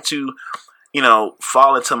 So I was able to,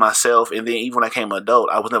 fall into myself. And then even when I became an adult,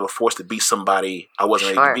 I was never forced to be somebody I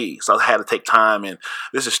wasn't ready to be. So I had to take time, and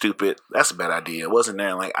this is stupid. That's a bad idea. It wasn't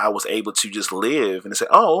there. Like, I was able to just live and say,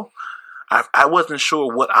 I wasn't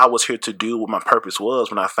sure what I was here to do, what my purpose was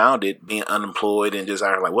when I found it, being unemployed and just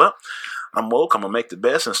I'm woke, I'm going to make the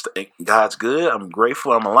best, and God's good, I'm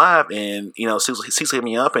grateful, I'm alive, and, Cecil hit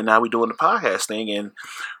me up, and now we're doing the podcast thing, and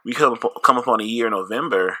we come up on a year in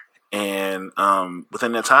November, and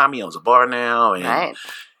within that time, he owns a bar now, and, right.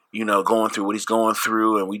 Going through what he's going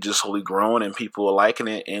through, and we just slowly growing, and people are liking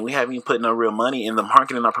it, and we haven't even put no real money in the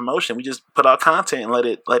marketing or promotion. We just put out content and let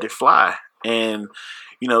it fly, and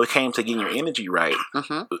it came to getting your energy right.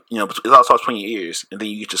 Mm-hmm. It all starts between your ears, and then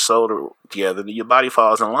you get your soul together, then your body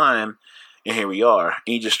falls in line, and here we are.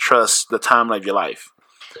 And you just trust the timeline of your life.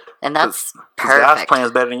 And that's perfect. God's plan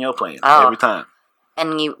is better than your plan every time.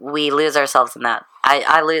 And we lose ourselves in that.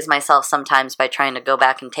 I lose myself sometimes by trying to go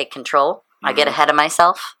back and take control. Mm-hmm. I get ahead of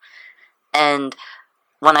myself. And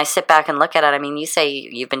when I sit back and look at it, I mean, you say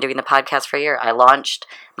you've been doing the podcast for a year. I launched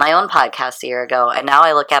my own podcast a year ago, and now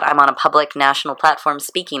I look at I'm on a public national platform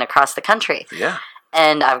speaking across the country. Yeah.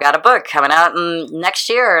 And I've got a book coming out next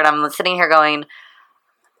year, and I'm sitting here going,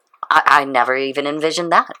 I never even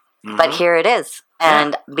envisioned that. Mm-hmm. But here it is.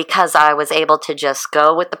 And because I was able to just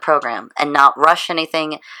go with the program and not rush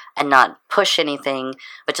anything and not push anything,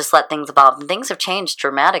 but just let things evolve. And things have changed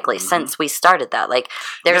dramatically since we started that. Like,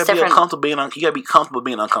 there's different. You gotta be comfortable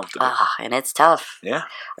being uncomfortable. And it's tough. Yeah.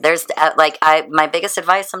 There's my biggest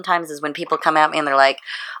advice sometimes is when people come at me and they're like,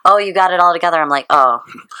 "Oh, you got it all together." I'm like, "Oh,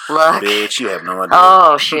 look, bitch, you have no idea."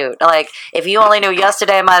 Oh, shoot! Like, if you only knew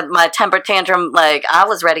yesterday, my temper tantrum, like, I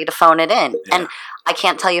was ready to phone it in. Yeah. And I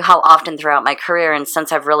can't tell you how often throughout my career, and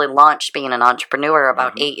since I've really launched being an entrepreneur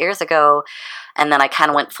about 8 years ago, and then I kind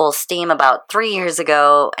of went full steam about 3 years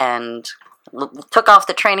ago and took off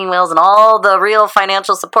the training wheels and all the real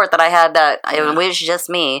financial support that I had that it was just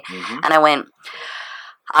me. Mm-hmm. And I went,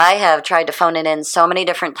 I have tried to phone it in so many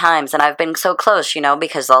different times, and I've been so close,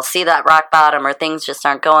 because I'll see that rock bottom or things just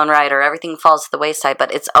aren't going right or everything falls to the wayside,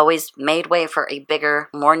 but it's always made way for a bigger,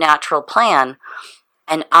 more natural plan.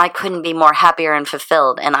 And I couldn't be more happier and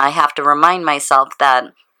fulfilled. And I have to remind myself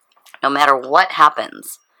that no matter what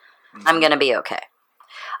happens, I'm going to be okay.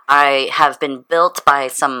 I have been built by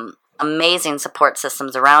some amazing support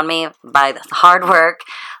systems around me, by the hard work,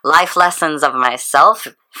 life lessons of myself,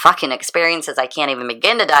 fucking experiences I can't even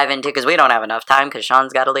begin to dive into because we don't have enough time because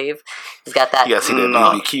Sean's got to leave. He's got that. Yeah, see that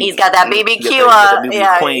BBQ. He's got that BBQ on.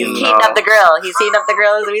 Yeah, he's heating up the grill. He's heating up the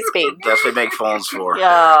grill as we speak. That's what they make phones for.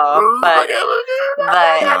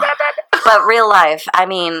 But real life, I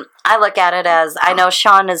mean, I look at it as, I know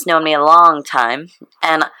Sean has known me a long time,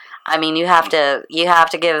 and I mean, you have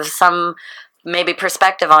to give some maybe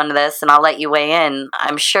perspective on this, and I'll let you weigh in.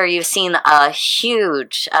 I'm sure you've seen a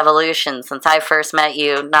huge evolution since I first met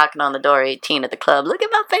you, knocking on the door 18 at the club. Look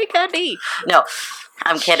at my fake ID. No,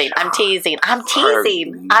 I'm kidding. I'm teasing.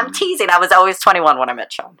 I was always 21 when I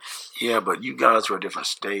met Sean. Yeah, but you guys were a different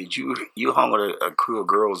stage. You hung with a crew of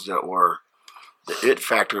girls that were the it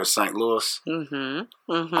factor of St. Louis on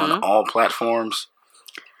all platforms.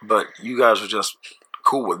 But you guys were just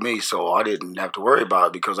cool with me, so I didn't have to worry about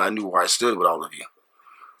it because I knew where I stood with all of you.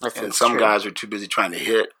 And some guys were too busy trying to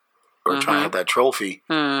hit or trying to have that trophy.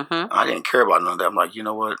 I didn't care about none of that. I'm like, you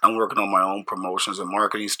know what? I'm working on my own promotions and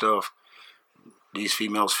marketing stuff. These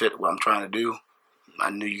females fit what I'm trying to do. I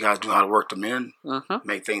knew you guys knew how to work them in,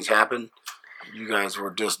 make things happen. You guys were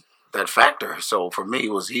just that factor. So for me,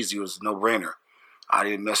 it was easy. It was a no-brainer. I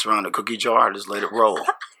didn't mess around the cookie jar. I just let it roll.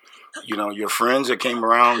 Your friends that came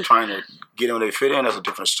around trying to get in where they fit in, that's a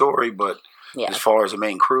different story. But as far as the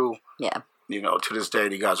main crew, to this day,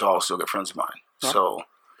 you guys are all still good friends of mine. Yeah. So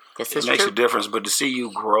it makes a difference. But to see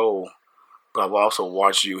you grow, but I've also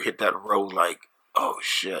watched you hit that road like, oh,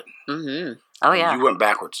 shit. Mm-hmm. Oh, yeah. You went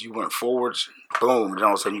backwards. You went forwards. Boom. And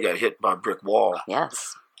all of a sudden you got hit by a brick wall.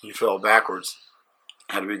 Yes. You fell backwards.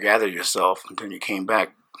 Had to regather yourself. And then you came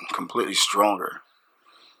back completely stronger.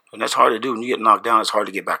 And that's hard to do. When you get knocked down, it's hard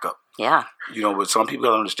to get back up. Yeah. But some people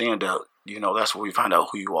don't understand that, that's where you find out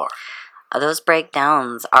who you are. Those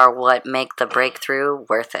breakdowns are what make the breakthrough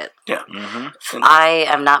worth it. Yeah. I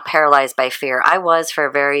am not paralyzed by fear. I was for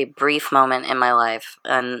a very brief moment in my life.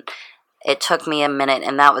 And it took me a minute.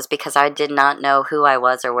 And that was because I did not know who I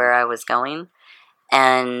was or where I was going.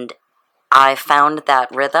 And I found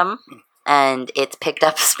that rhythm. And it's picked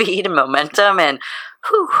up speed and momentum. And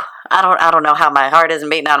I don't know how my heart isn't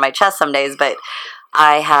beating out of my chest some days, but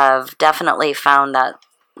I have definitely found that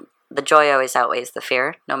the joy always outweighs the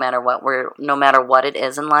fear, no matter what it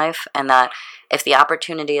is in life, and that if the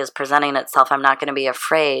opportunity is presenting itself, I'm not going to be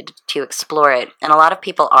afraid to explore it. And a lot of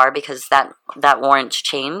people are, because that warrants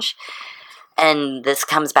change. And this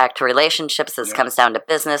comes back to relationships. This comes down to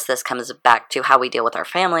business. This comes back to how we deal with our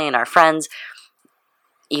family and our friends.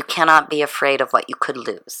 You cannot be afraid of what you could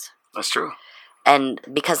lose. That's true. And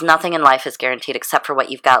because nothing in life is guaranteed except for what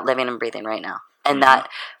you've got living and breathing right now. And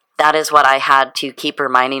that is what I had to keep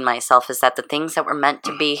reminding myself, is that the things that were meant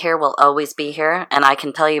to be here will always be here. And I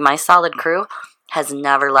can tell you, my solid crew has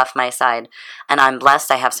never left my side. And I'm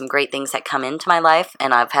blessed. I have some great things that come into my life,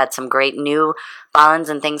 and I've had some great new bonds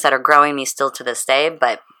and things that are growing me still to this day.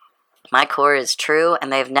 But my core is true,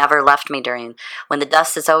 and they've never left me when the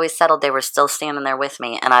dust is always settled. They were still standing there with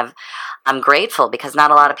me, and I'm grateful, because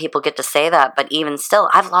not a lot of people get to say that. But even still,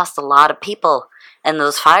 I've lost a lot of people in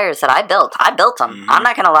those fires that I built. I built them. Mm-hmm. I'm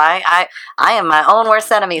not gonna lie. I am my own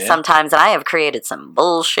worst enemy sometimes, and I have created some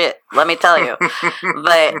bullshit. Let me tell you.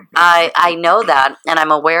 But I know that, and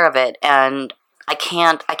I'm aware of it, and I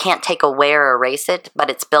can't take away or erase it,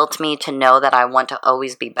 but it's built me to know that I want to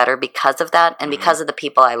always be better because of that, and because of the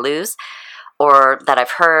people I lose or that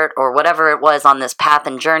I've hurt or whatever it was on this path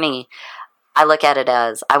and journey. I look at it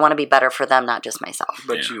as I want to be better for them, not just myself.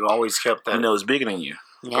 But you always kept that. It's bigger than you.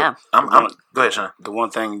 Yeah. Go ahead, Sean. The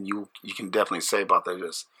one thing you can definitely say about that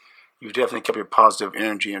is you definitely kept your positive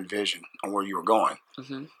energy and vision on where you were going.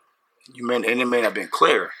 Mm-hmm. And it may not have been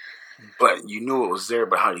clear, but you knew it was there,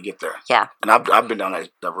 but how do you get there? Yeah. And I've been down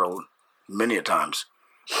that road many a times,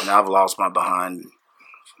 and I've lost my behind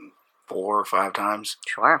 4 or 5 times.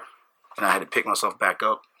 Sure. And I had to pick myself back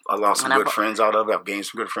up. I lost some good friends out of it. I've gained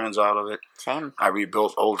some good friends out of it. Same. I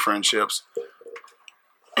rebuilt old friendships.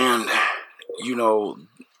 And,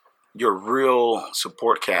 your real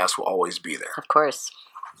support cast will always be there. Of course.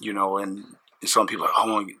 And some people are like, I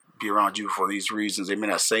want to be around you for these reasons. They may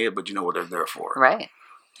not say it, but you know what they're there for. Right.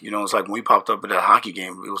 It's like when we popped up at that hockey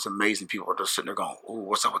game, it was amazing. People were just sitting there going, "Oh,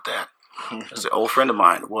 what's up with that?" It's an old friend of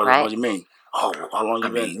mine. What do you mean? Oh, how long you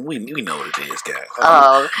been? We know what it is, guys.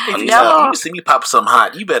 Oh, no. You see me pop something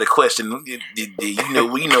hot, you better question. You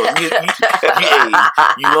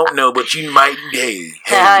won't know, but you might.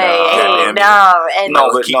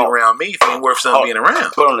 But keep it around me if it ain't worth something being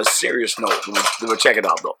around. But on a serious note, check it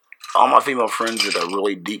out though. All my female friends that are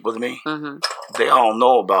really deep with me, they all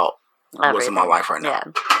know about what's in my life right now.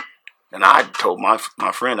 Yeah. And I told my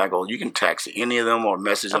friend, I go, you can text any of them or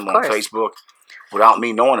message them on Facebook without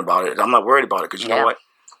me knowing about it. I'm not worried about it because you know what?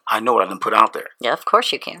 I know what I can put out there. Yeah, of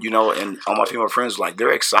course you can. And all my female friends,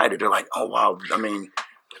 they're excited. They're like, oh, wow. I mean,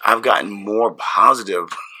 I've gotten more positive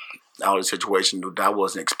out of the situation that I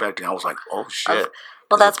wasn't expecting. I was like, oh, shit.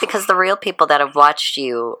 Well, that's because the real people that have watched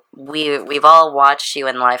you, we've all watched you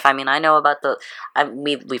in life. I mean, I know about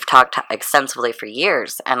we've talked extensively for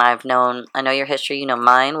years, and I know your history, you know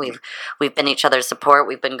mine. We've been each other's support.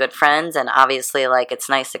 We've been good friends, and obviously, it's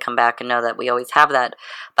nice to come back and know that we always have that.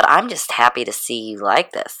 But I'm just happy to see you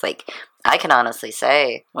like this. I can honestly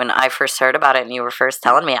say, when I first heard about it and you were first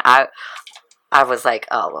telling me, I was like,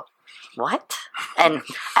 oh, what? And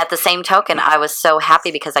at the same token, I was so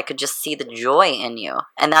happy because I could just see the joy in you.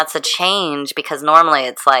 And that's a change, because normally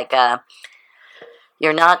it's like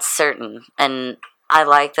you're not certain. And I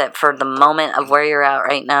like that for the moment of where you're at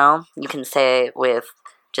right now, you can say with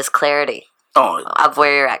just clarity of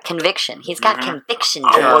where you're at. Conviction. He's got conviction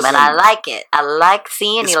to him, and I like it. I like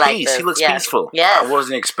seeing you like this. He looks peaceful. Yes. I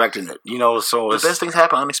wasn't expecting it. So the best things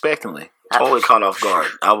happen unexpectedly. Totally caught off guard.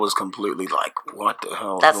 I was completely like, what the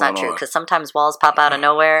hell is That's going not true, on? because sometimes walls pop out of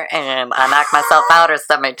nowhere and I knock myself out or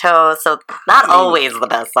stub my toes. So not always the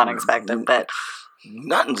best unexpected, but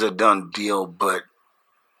nothing's a done deal, but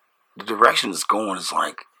the direction it's going is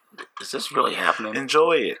like, is this really happening?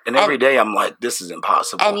 Enjoy it. And every day I'm like, this is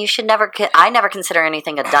impossible. And you should I never consider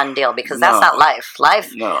anything a done deal, because that's not life.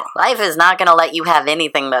 Life is not going to let you have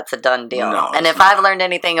anything that's a done deal. No, and if I've learned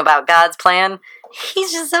anything about God's plan,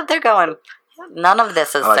 He's just up there going, none of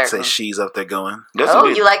this is I like certain. to say she's up there going.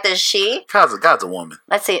 You like this she? God's a woman.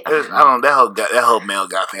 Let's see. That whole male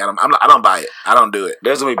God thing. I don't buy it. I don't do it.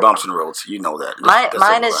 There's gonna be bumps in the roads. You know that.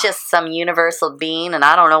 Mine is just some universal being, and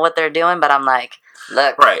I don't know what they're doing, but I'm like,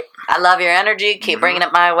 look, right. I love your energy. Keep bringing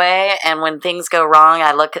it my way. And when things go wrong,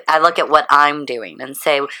 I look at what I'm doing and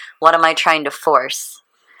say, what am I trying to force?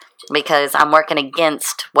 Because I'm working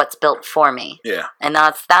against what's built for me. Yeah. And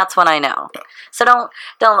that's when I know. Yeah. So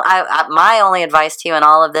my only advice to you in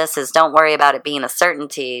all of this is don't worry about it being a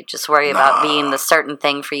certainty. Just worry about being the certain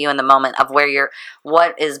thing for you in the moment of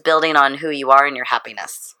what is building on who you are and your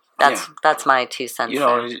happiness. That's my 2 cents.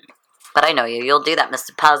 But I know you. You'll do that,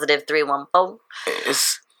 Mr. Positive 314.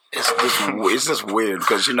 It's just weird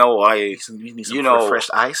because you know You need some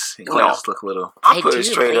refreshed ice. You just look a little. I tell you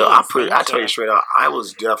straight up. I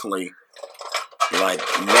was definitely like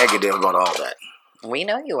negative about all that. We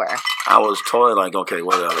know you were. I was totally like, okay,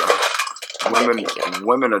 whatever.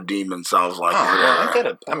 Women are demons. I was like,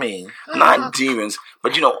 I mean, not demons,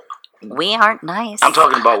 but you know, we aren't nice. I'm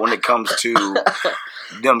talking about when it comes to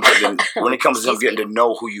them getting to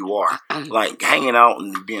know who you are. Like hanging out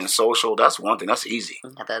and being social, that's one thing. That's easy.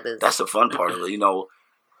 That's the fun part of it. You know,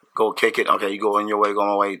 go kick it. Okay, you go in your way, go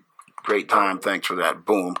my way. Great time. Thanks for that.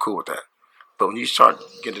 Boom, I'm cool with that. But when you start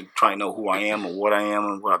getting to try to know who I am and what I am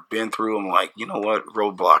and what I've been through, I'm like, you know what?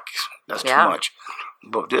 Roadblock. That's too much.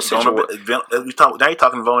 But this situation, now you're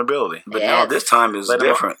talking vulnerability. But now this time is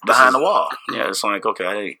different. Behind the wall. Yeah, it's like, okay,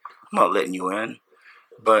 hey, I'm not letting you in.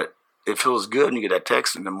 But it feels good when you get that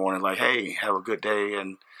text in the morning like, hey, have a good day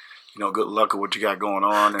and, you know, good luck with what you got going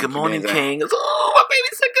on. Good morning, King. Oh, my baby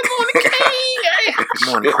said good morning, King. Good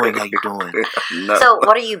morning, Queen. How you doing? So,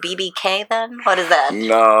 what are you, BBK then? What is that?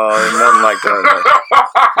 No, nothing like that.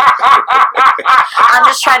 I'm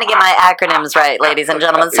just trying to get my acronyms right, ladies and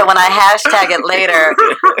gentlemen. So when I hashtag it later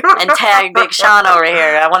and tag Big Sean over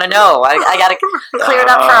here, I want to know. I got to clear it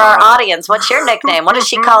up for our audience. What's your nickname? What does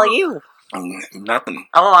she call you? Nothing.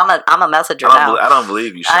 Oh, I'm a messenger now. I don't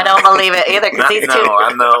believe you, Sean. I don't believe it either.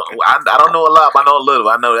 I know. I don't know a lot, but I know a little.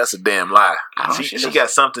 I know that's a damn lie. She got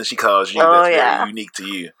something she calls you that's very unique to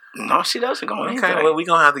you. No, she doesn't go anything. Okay, well, we're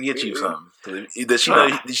going to have to get you something. Does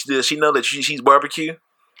she know that she's barbecue?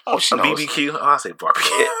 Oh, she knows. BBQ? Oh, I say barbecue.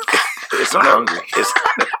 It's on hungry.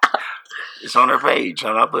 It's on her page,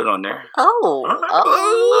 and I put it on there. One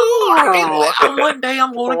day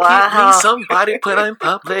I'm going to get me somebody put in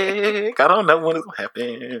public. I don't know when it's going to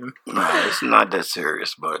happen. No, it's not that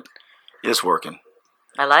serious, but it's working.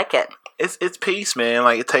 I like it. It's peace, man.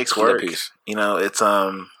 Like, it takes work. Peace. You know, it's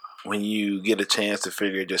when you get a chance to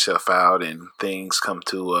figure yourself out and things come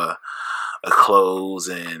to a close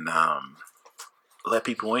and let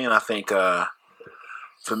people in. I think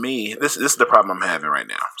for me, this is the problem I'm having right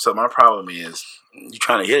now. So my problem is you're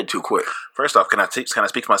trying to hit it too quick. First off, can I speak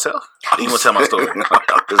for myself? You want to tell my story? I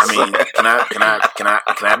mean,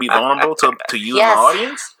 can I be vulnerable to you and my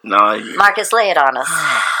audience? No, Marcus, lay it on us.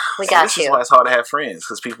 We got this you. This is why it's hard to have friends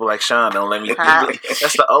because people like Sean don't let me.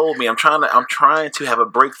 That's the old me. I'm trying to have a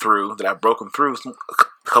breakthrough that I've broken through a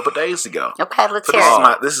couple days ago. Okay, let's hear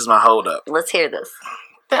it. This is my hold up. Let's hear this.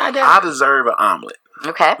 I deserve an omelet.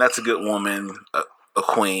 Okay, that's a good woman. A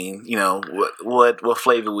queen, you know what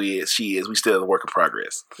flavor she is. We still a work in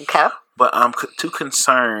progress. Okay, but I'm too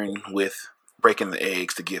concerned with breaking the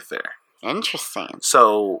eggs to get there. Interesting.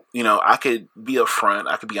 So I could be upfront,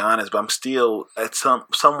 I could be honest, but I'm still at some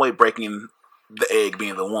way breaking the egg,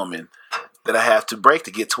 being the woman that I have to break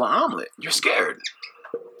to get to an omelet. You're scared.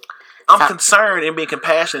 I'm concerned and being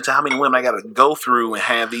compassionate to how many women I got to go through and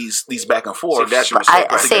have these back and forth. See, that's your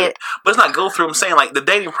mistake. But it's not go through. I'm saying like the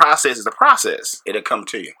dating process is a process. It'll come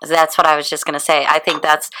to you. That's what I was just going to say. I think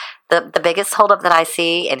that's the biggest holdup that I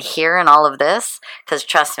see and hear in all of this. Because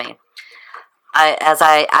trust me,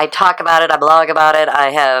 I talk about it, I blog about it, I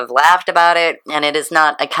have laughed about it, and it is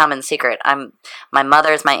not a common secret. My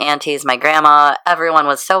mothers, my aunties, my grandma, everyone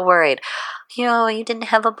was so worried. You didn't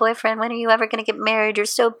have a boyfriend. When are you ever going to get married? You're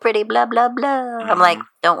so pretty, blah, blah, blah. I'm like,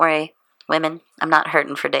 don't worry, women. I'm not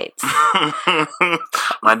hurting for dates.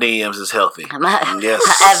 My DMs is healthy. Yes.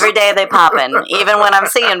 Every day they popping. Even when I'm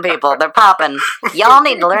seeing people, they're popping. Y'all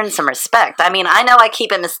need to learn some respect. I mean, I know I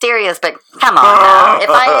keep it mysterious, but come on now.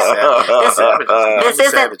 If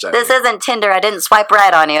this isn't Tinder. I didn't swipe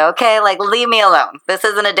right on you, okay? Like, leave me alone. This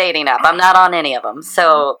isn't a dating app. I'm not on any of them.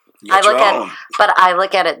 So I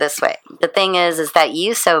look at it this way. The thing is that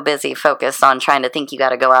you so busy focused on trying to think you got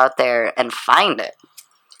to go out there and find it.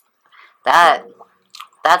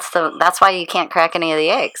 That's why you can't crack any of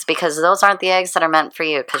the eggs, because those aren't the eggs that are meant for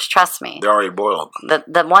you. Because trust me, they're already boiled.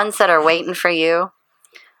 The ones that are waiting for you,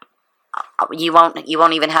 you won't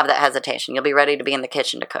even have that hesitation. You'll be ready to be in the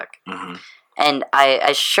kitchen to cook. Mm-hmm. And I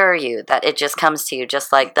assure you that it just comes to you,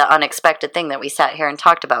 just like the unexpected thing that we sat here and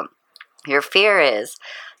talked about. Your fear is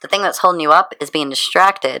the thing that's holding you up is being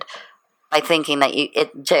distracted by thinking that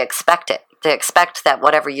to expect that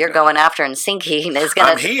whatever you're going after and sinking is going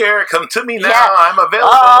to... I'm here. Come to me now. Yeah. I'm available.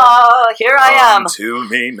 Oh, here I am. Come to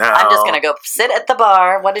me now. I'm just going to go sit at the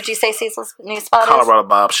bar. What did you say Cecil's new spot Colorado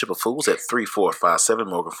Bob Ship of Fools at 3457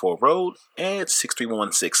 Morgan Ford Road and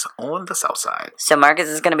 6316 on the south side. So Marcus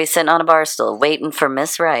is going to be sitting on a bar stool waiting for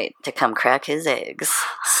Miss Wright to come crack his eggs.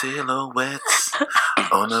 Silhouettes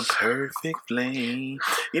on a perfect flame.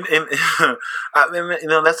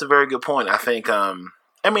 And that's a very good point. I think...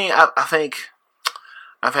 I think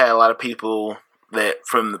I've had a lot of people that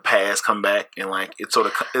from the past come back and like it's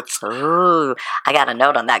Ooh, I got a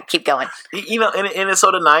note on that. Keep going. you know, and it's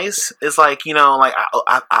sort of nice. It's like, you know, like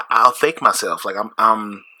I'll thank myself. Like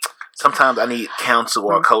I'm sometimes I need counsel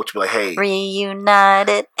or a coach to be like, hey,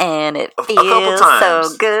 reunited, and it a feels couple times,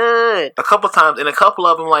 so good. A couple times, and a couple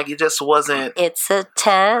of them, like it just wasn't. It's a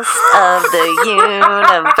test of the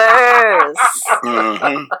universe.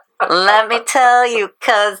 Mm-hmm. Let me tell you,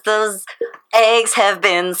 'cause those eggs have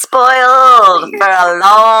been spoiled for a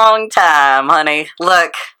long time, honey.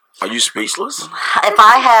 Look. Are you speechless? If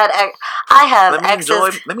I have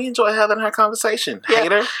exes. Let me enjoy having our conversation.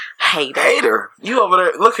 Yeah. Hater. You over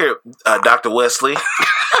there? Look here, Dr. Wesley.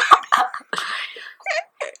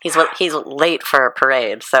 He's late for a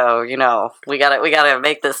parade, so you know we gotta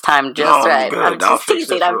make this time just right. Good. I'm just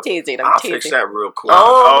teasing. I'm teasing. I'll fix that real quick.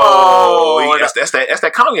 That's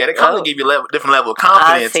that cognac. That cognac give you a different level of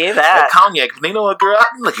confidence. I see that. Cognac. You know what, girl?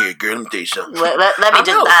 Look here, girl. Let me tell you something. Let me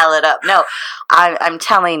just dial it up. No, I'm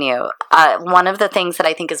telling you, one of the things that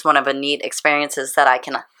I think is one of the neat experiences that I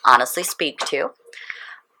can honestly speak to.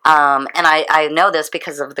 And I know this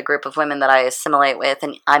because of the group of women that I assimilate with,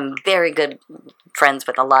 and I'm very good friends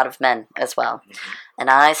with a lot of men as well. Mm-hmm. And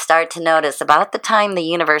I start to notice about the time the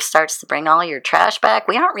universe starts to bring all your trash back,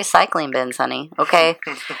 we aren't recycling bins, honey, okay?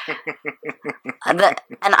 And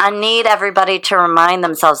I need everybody to remind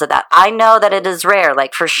themselves of that. I know that it is rare.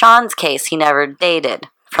 Like for Sean's case, he never dated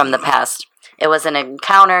from the past. It was an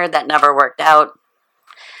encounter that never worked out.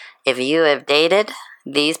 If you have dated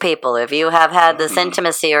these people, if you have had this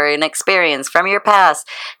intimacy or an experience from your past,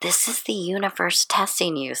 this is the universe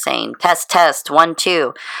testing you, saying, test, 1,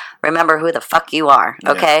 2. Remember who the fuck you are,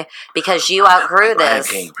 okay? Yeah. Because you outgrew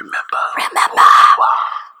this. Remember.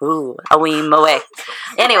 Ooh, a weem away.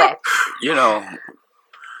 Anyway. You know,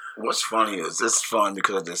 what's funny is this is fun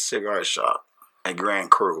because of the cigarette shop at Grand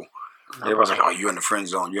Cru. Everybody's like, oh, you're in the friend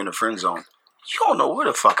zone. You're in the friend zone. You don't know where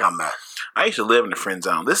the fuck I'm at. I used to live in the friend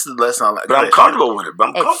zone. This is less on like, but I'm comfortable with it. But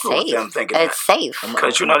I'm comfortable safe. with them thinking it's safe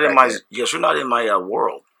because you're not in my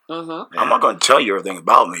world. Mm-hmm. I'm not going to tell you everything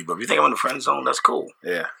about me. But if you think I'm in the friend zone, that's cool.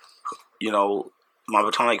 Yeah. You know, my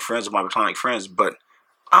platonic friends are my platonic friends, but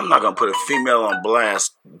I'm not going to put a female on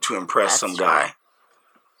blast to impress some guy.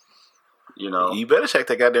 You know, you better check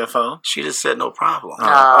that goddamn phone. She just said no problem.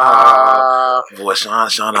 Boy, Sean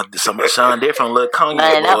did from Little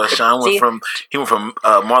Cognac. Boy, Sean went from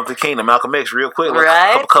Martin Luther King to Malcolm X real quick.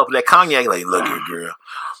 Right? A couple of that cognac. Like, look here, girl.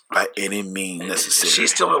 By any means necessary.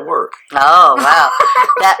 She's still at work. Oh wow,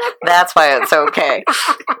 that's why it's okay.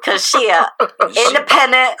 Cause she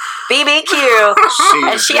independent BBQ,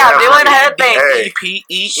 and she out doing her thing.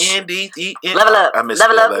 EPEND. Level up.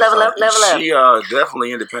 She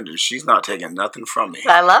definitely independent. She's not taking nothing from me.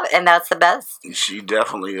 I love it, and that's the best. She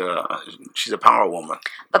definitely she's a power woman.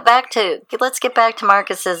 But let's get back to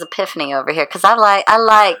Marcus's epiphany over here, because I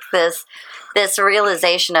like this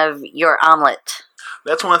realization of your omelet.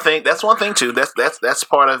 That's one thing too. That's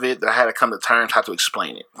part of it that I had to come to terms how to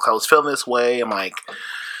explain it. I was feeling this way. I'm like,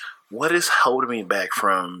 what is holding me back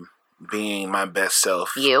from being my best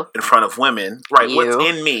self in front of women? Right. What's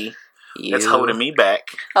in me that's holding me back?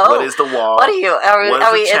 Oh, what is the wall? What are you? Are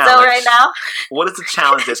we Izzo right now? What is the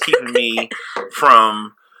challenge that's keeping me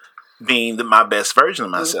from being my best version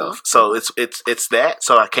of myself? Mm-hmm. So it's that.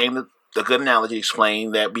 So I came to a good analogy to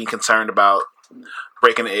explain that being concerned about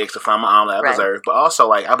breaking the eggs to find my omelet I deserve. But also,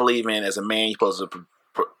 like, I believe in, as a man, you're supposed to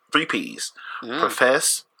 3 P's.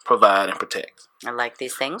 Profess, provide, and protect. I like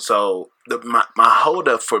these things. So my hold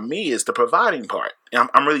up for me is the providing part. And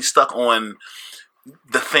I'm really stuck on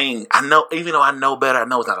the thing. I know, even though I know better, I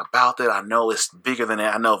know it's not about that. I know it's bigger than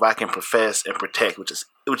that. I know if I can profess and protect, which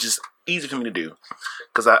is easy for me to do,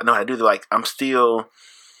 because I know how to do that. Like, I'm still...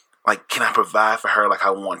 Like, can I provide for her like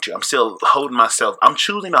I want to? I'm still holding myself. I'm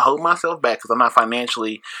choosing to hold myself back because I'm not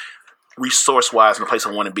financially, resource-wise in the place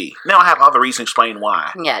I want to be. Now I have other reasons to explain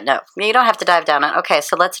why. Yeah, no. You don't have to dive down on it. Okay,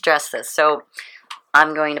 so let's address this. So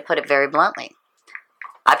I'm going to put it very bluntly.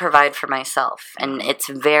 I provide for myself. And it's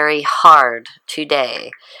very hard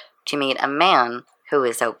today to meet a man who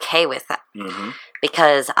is okay with that. Mm-hmm.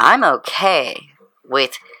 Because I'm okay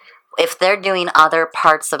with... If they're doing other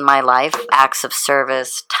parts of my life, acts of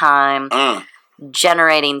service, time,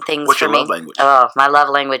 generating things What's for your me. Love language? Oh, my love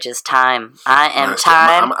language is time. I am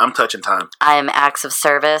time. I'm touching time. I am acts of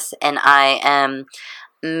service, and I am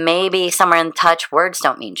maybe somewhere in touch. Words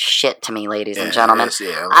don't mean shit to me, ladies and gentlemen.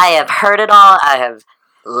 I have heard it all. I have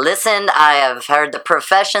listened. I have heard the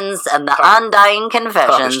professions and the undying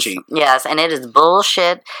confessions. Yes, and it is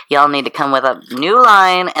bullshit. Y'all need to come with a new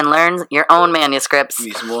line and learn your own manuscripts. You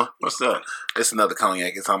need some more? What's that? It's another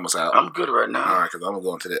cognac. It's almost out. I'm good right now. All right, because I'm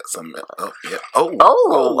going to that. Some. Oh, yeah.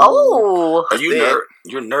 Are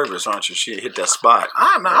you're nervous, aren't you? Shit, hit that spot.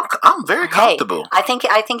 I'm very comfortable. I think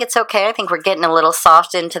it's okay. I think we're getting a little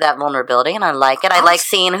soft into that vulnerability, and I like it. I like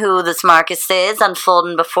seeing who this Marcus is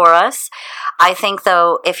unfolding before us. I think,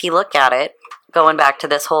 though, if you look at it, going back to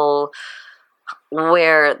this whole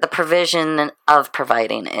where the provision of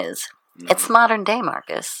providing is, it's modern day,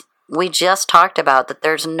 Marcus. We just talked about that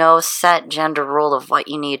there's no set gender rule of what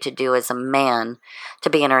you need to do as a man to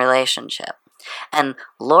be in a relationship. And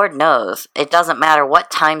Lord knows, it doesn't matter what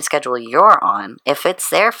time schedule you're on. If it's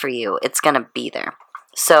there for you, it's going to be there.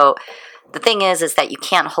 So the thing is that you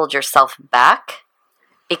can't hold yourself back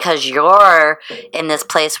because you're in this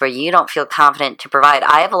place where you don't feel confident to provide.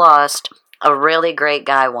 I have lost a really great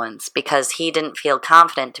guy once because he didn't feel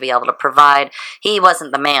confident to be able to provide. He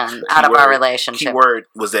wasn't the man out of our relationship. Key word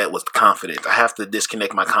was confidence. I have to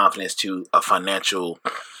disconnect my confidence to a financial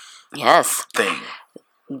thing.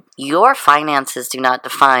 Your finances do not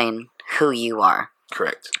define who you are.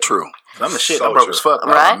 Correct. True. I'm the shit. So I'm broke as fuck.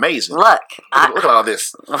 Right? I'm amazing. Look at all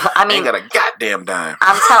this. I mean, I ain't got a goddamn dime.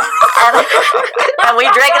 I'm telling, and we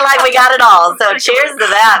drink it like we got it all. So cheers to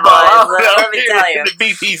that, boys. Let me tell you. The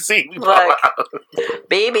BBC. Look,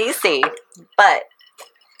 BBC. But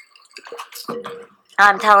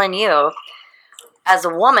I'm telling you, as a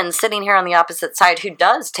woman sitting here on the opposite side who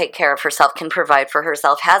does take care of herself, can provide for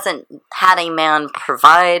herself, hasn't had a man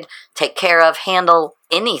provide, take care of, handle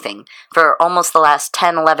anything for almost the last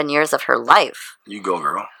 10, 11 years of her life. You go,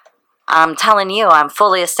 girl. I'm telling you, I'm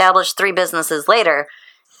fully established 3 businesses later.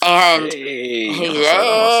 And hey,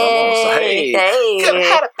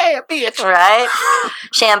 had a bad bitch, right?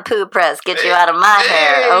 Shampoo press, get you out of my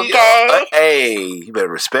hair, okay? Hey, you better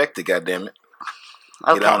respect it, goddammit.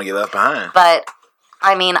 Okay. You don't want to get left behind. But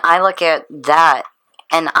I mean, I look at that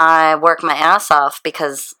and I work my ass off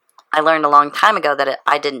because I learned a long time ago that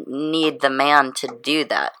I didn't need the man to do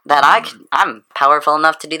that. I'm powerful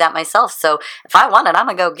enough to do that myself. So if I want it, I'm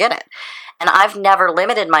going to go get it. And I've never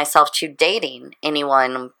limited myself to dating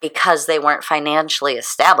anyone because they weren't financially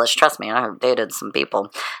established. Trust me, I have dated some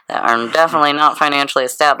people that are definitely not financially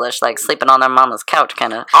established, like sleeping on their mama's couch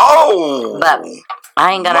kind of. Oh! But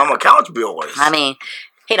I ain't gonna... Mama couch boys. I mean,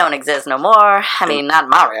 he don't exist no more. I mean, not in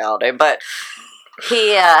my reality, but...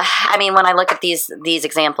 when I look at these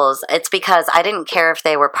examples, it's because I didn't care if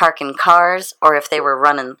they were parking cars or if they were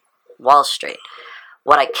running Wall Street.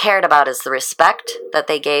 What I cared about is the respect that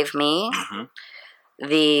they gave me,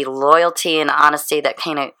 the loyalty and honesty that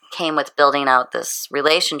came with building out this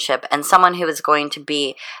relationship, and someone who is going to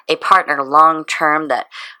be a partner long term that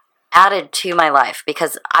added to my life,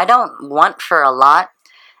 because I don't want for a lot.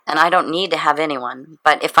 And I don't need to have anyone.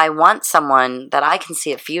 But if I want someone that I can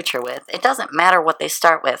see a future with, it doesn't matter what they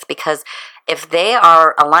start with. Because if they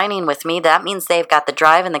are aligning with me, that means they've got the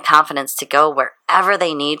drive and the confidence to go wherever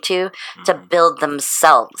they need to build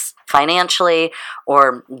themselves financially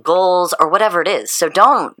or goals or whatever it is. So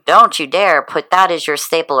don't you dare put that as your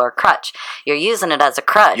staple or crutch. You're using it as a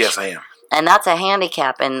crutch. Yes, I am. And that's a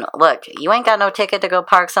handicap. And look, you ain't got no ticket to go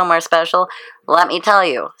park somewhere special. Let me tell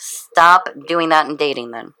you, stop doing that in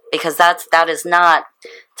dating then. Because that is not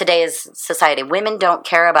today's society. Women don't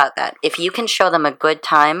care about that. If you can show them a good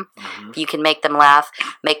time, if you can make them laugh,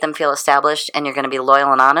 make them feel established, and you're going to be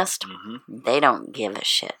loyal and honest, they don't give a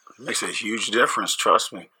shit. Makes a huge difference,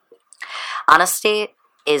 trust me. Honesty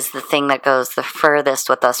is the thing that goes the furthest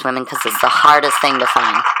with us women because it's the hardest thing to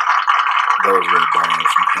find. Those red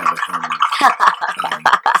bars from Hellmann.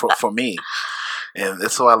 For me. And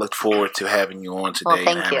that's why I look forward to having you on today. Well,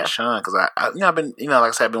 thank you. Sean, because I've been, like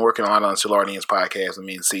I said, I've been working a lot on Solardian's podcast with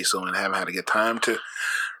me and Cecil, and haven't had a good time to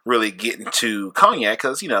really get into cognac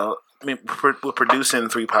because, we're producing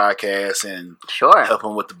 3 podcasts and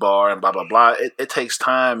helping with the bar and blah, blah, blah. It takes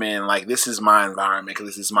time, and this is my environment because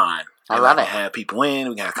this is mine. I love it. I can have people in,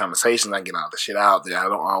 we can have conversations, I can get all the shit out that I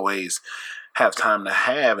don't always have time to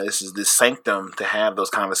have. And this is this sanctum to have those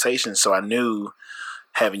conversations. So I knew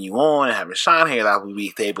having you on and having Sean here, that I would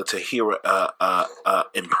be able to hear a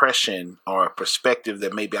impression or a perspective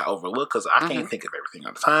that maybe I overlook because I can't think of everything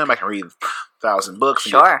all the time. I can read 1,000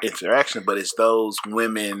 books and get interaction, but it's those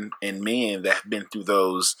women and men that have been through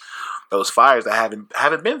those fires that I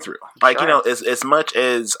haven't been through. As much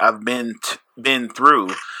as I've been through,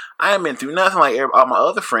 I haven't been through nothing like all my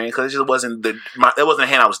other friends because it just wasn't the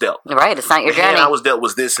hand I was dealt. Right, it's not your journey. The hand I was dealt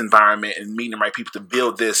was this environment and meeting the right people to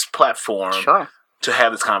build this platform. Sure. To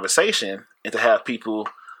have this conversation, and to have people,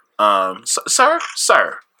 sir,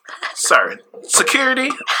 security.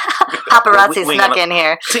 Paparazzi snuck in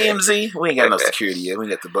here. TMZ, we ain't got no security yet. We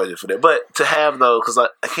ain't got the budget for that. But to have though, because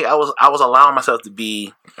I was allowing myself to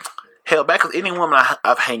be held back. Because any woman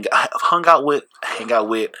I've hung out with, you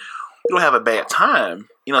don't have a bad time.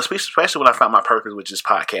 You know, especially when I found my purpose, which is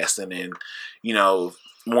podcasting, and you know,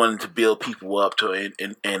 wanting to build people up to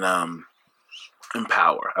and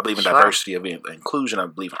empower. I believe in diversity, I believe in inclusion, I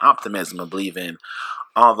believe in optimism, I believe in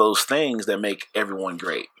all those things that make everyone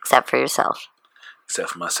great. Except for yourself. Except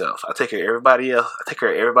for myself. I take care of everybody else. I take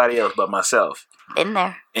care of everybody else but myself. Been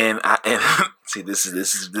there. And see, this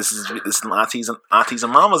is aunties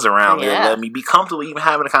and mamas around there. Let me be comfortable even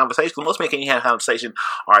having a conversation. Most men can't even have a conversation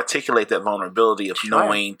or articulate that vulnerability of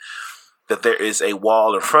knowing that there is a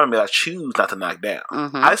wall in front of me that I choose not to knock down.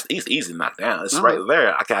 It's easy to knock down. It's right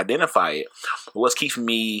there. I can identify it. But what's keeping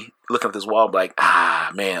me looking at this wall like,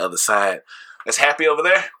 man, other side. It's happy over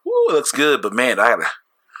there. Woo, it looks good. But man, I gotta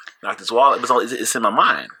knock this wall. It's in my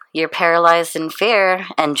mind. You're paralyzed in fear,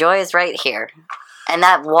 and joy is right here. And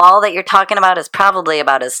that wall that you're talking about is probably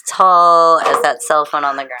about as tall as that cell phone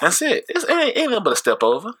on the ground. That's it. It ain't nothing but a step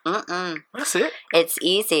over. That's it. It's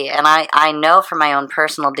easy. And I know from my own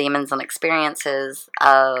personal demons and experiences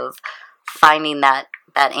of finding that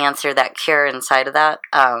answer, that cure inside of that.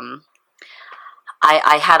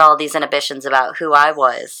 I had all these inhibitions about who I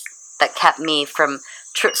was that kept me from...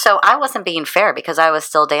 So I wasn't being fair because I was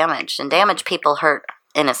still damaged. And damaged people hurt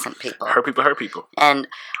innocent people. Hurt people. And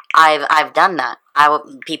I've done that.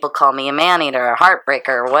 People call me a man-eater, a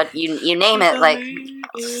heartbreaker, what you name it. Like,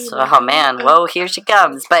 oh man, whoa, here she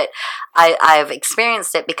comes. But I've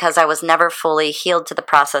experienced it because I was never fully healed to the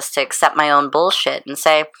process to accept my own bullshit and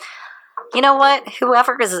say, you know what?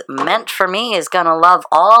 Whoever is meant for me is going to love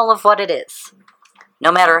all of what it is.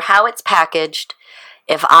 No matter how it's packaged,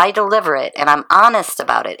 if I deliver it and I'm honest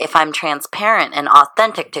about it, if I'm transparent and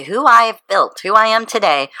authentic to who I have built, who I am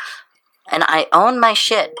today, and I own my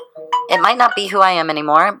shit, it might not be who I am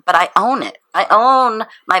anymore, but I own it. I own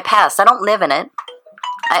my past. I don't live in it.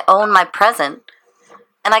 I own my present,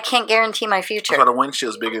 and I can't guarantee my future. That's why the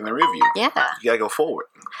windshield's bigger than the rear view. Yeah. You gotta go forward.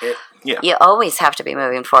 You always have to be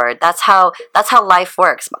moving forward. That's how life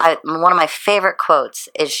works. One of my favorite quotes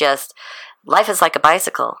is just, life is like a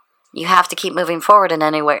bicycle. You have to keep moving forward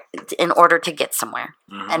in order to get somewhere.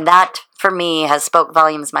 And that, for me, has spoke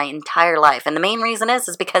volumes my entire life. And the main reason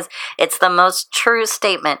is because it's the most true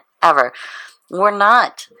statement ever. We're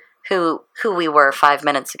not who we were 5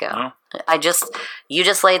 minutes ago. No. You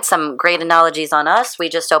just laid some great analogies on us. We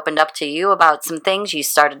just opened up to you about some things. You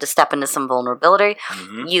started to step into some vulnerability.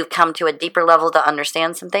 You've come to a deeper level to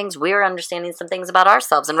understand some things. We're understanding some things about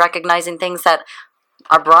ourselves and recognizing things that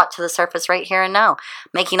are brought to the surface right here and now,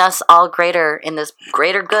 making us all greater in this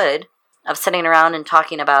greater good of sitting around and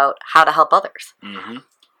talking about how to help others,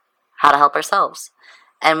 how to help ourselves.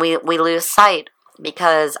 And we lose sight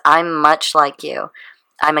because I'm much like you.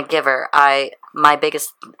 I'm a giver. My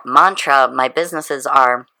biggest mantra, my businesses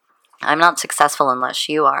are, I'm not successful unless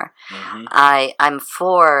you are. I'm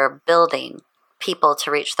for building people to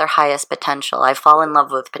reach their highest potential. I fall in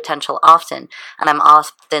love with potential often, and I'm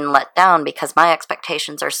often let down because my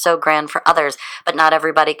expectations are so grand for others, but not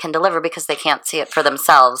everybody can deliver because they can't see it for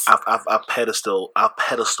themselves. I've pedestal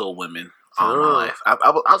women all my life. I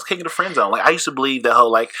was kicking the friend zone. Like, I used to believe that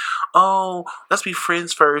whole like, oh, let's be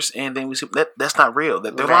friends first, and then we see that's not real.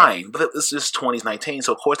 That they're lying. But it's just 2019,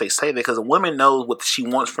 so of course they say that because a woman knows what she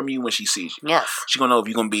wants from you when she sees you. Yes, she's gonna know if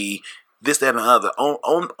you're gonna be this, that, and the other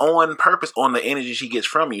on purpose, on the energy she gets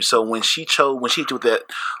from you. So when she did that,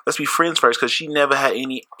 let's be friends first, because she never had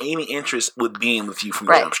any interest with being with you from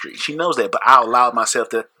the jump street. She knows that, but I allowed myself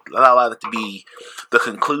to allow that to be the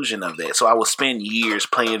conclusion of that. So I would spend years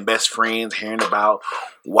playing best friends, hearing about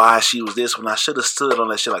why she was this when I should have stood on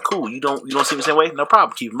that shit. Like, cool, you don't see me the same way? No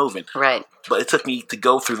problem, keep moving. Right. But it took me to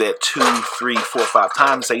go through that 2, 3, 4, 5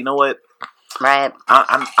 times and say, you know what? Right.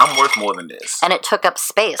 I'm worth more than this. And it took up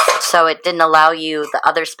space, so it didn't allow you the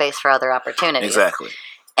other space for other opportunities. Exactly.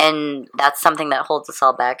 And that's something that holds us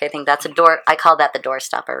all back. I think that's a door. I call that the door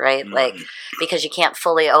stopper, right? Like, because you can't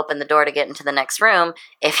fully open the door to get into the next room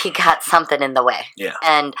if you got something in the way. Yeah.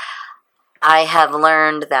 And I have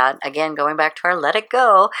learned that, again, going back to our let it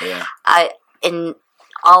go, in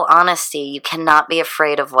all honesty, you cannot be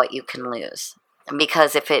afraid of what you can lose.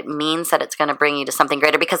 Because if it means that it's going to bring you to something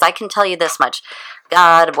greater, because I can tell you this much,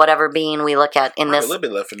 God, whatever being we look at in this, a little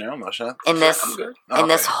bit left in there, almost. In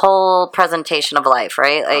this whole presentation of life,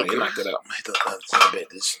 right? Like, you knocked it out.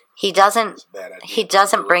 He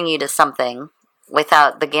doesn't bring you to something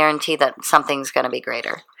without the guarantee that something's going to be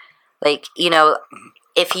greater. Like, you know,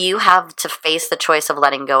 if you have to face the choice of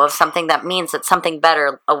letting go of something, that means that something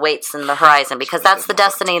better awaits in the horizon, because that's the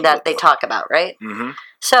destiny that they talk about, right? Mm-hmm.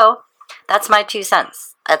 So that's my 2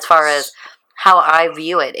 cents as far as how I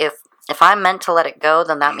view it. If I'm meant to let it go,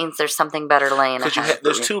 then that means there's something better laying ahead.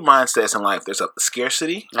 There's 2 mindsets in life. There's a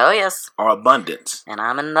scarcity. Oh, yes. Or abundance. And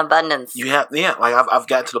I'm in abundance. You have, like I've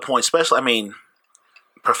gotten to the point, especially, I mean,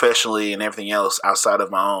 professionally and everything else outside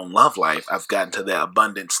of my own love life, I've gotten to that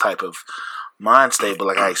abundance type of mind state. But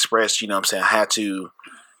like I expressed, you know what I'm saying, I had to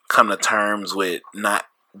come to terms with not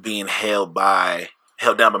being held down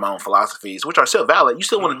by my own philosophies, which are still valid. You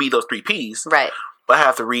still want to be those 3 Ps. Right. But I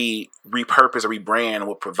have to repurpose or rebrand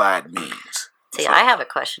what provide means. See, So, I have a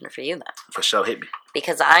question for you then. for sure, hit me.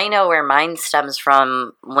 Because I know where mine stems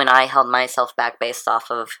from when I held myself back based off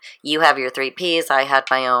of, you have your 3 Ps, I had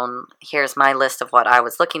my own, here's my list of what I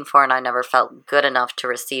was looking for, and I never felt good enough to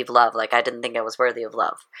receive love. Like, I didn't think I was worthy of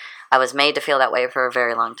love. I was made to feel that way for a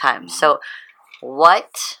very long time. So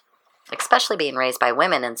what, especially being raised by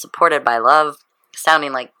women and supported by love,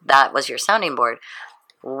 sounding like that was your sounding board,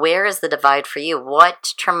 where is the divide for you?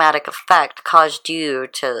 What traumatic effect caused you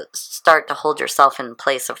to start to hold yourself in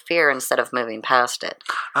place of fear instead of moving past it?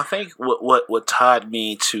 I think what tied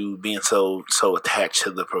me to being so attached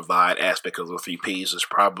to the provide aspect of the 3 Ps was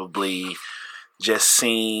probably just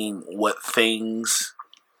seeing what things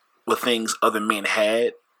other men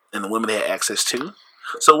had and the women they had access to.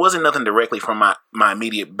 So it wasn't nothing directly from my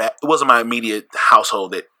immediate back. It wasn't my immediate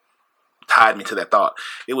household that tied me to that thought.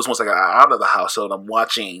 It was once I got out of the household, I'm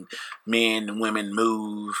watching men and women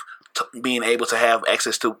move, being able to have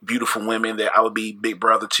access to beautiful women that I would be big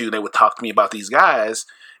brother to. They would talk to me about these guys.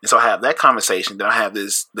 And so I have that conversation. Then I have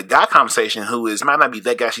the guy conversation who might not be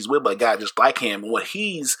that guy she's with, but a guy just like him. And what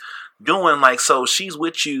he's doing, like, so she's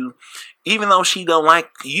with you, even though she don't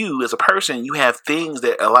like you as a person, you have things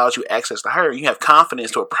that allows you access to her. You have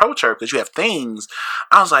confidence to approach her because you have things.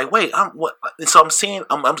 I was like, wait, what? And so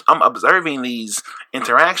I'm observing these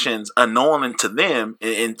interactions unknown to them,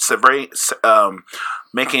 and it's a very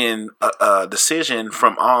making a decision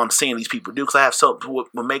from all I'm seeing these people do. Because I have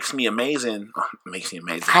what makes me amazing.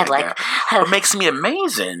 I like. What makes me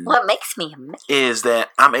amazing. What makes me amazing is that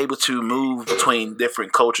I'm able to move between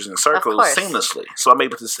different cultures and circles seamlessly. So I'm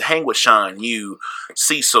able to hang with Sean, you,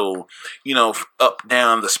 Cecil, up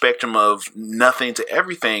down the spectrum of nothing to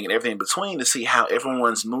everything and everything in between, to see how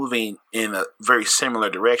everyone's moving in a very similar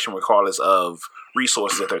direction regardless of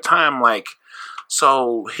resources at their time. Like,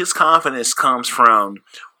 so his confidence comes from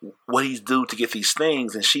what he's do to get these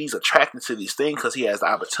things, and she's attracted to these things because he has the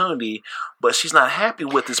opportunity, but she's not happy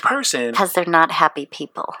with this person because they're not happy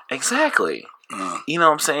people. Exactly. You know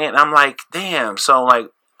what I'm saying? I'm like, damn. So like,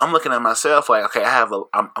 I'm looking at myself like, okay,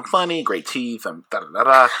 I'm funny, great teeth, I'm da da da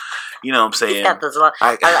da. You know what I'm saying? He's got those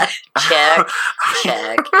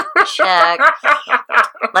check.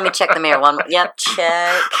 Let me check the mirror one more. Yep,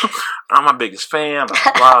 check. I'm my biggest fan.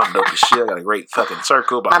 I'm dope as shit. I got a great fucking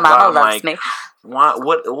circle. My mama loves me.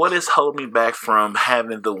 What is holding me back from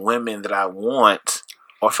having the women that I want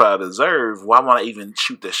or if I deserve? Why won't I even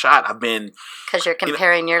shoot the shot? Because you're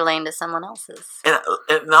comparing your lane to someone else's.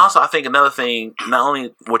 And also, I think another thing, not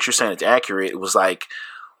only what you're saying is accurate, it was like,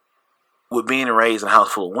 with being raised in a house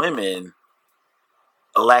full of women,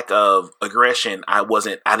 a lack of aggression, I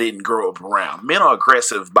didn't grow up around. Men are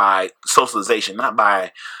aggressive by socialization, not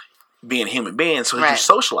by being human beings. So you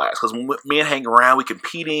socialize. Because when men hang around, we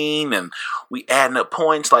competing and we adding up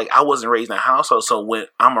points. Like, I wasn't raised in a household, so when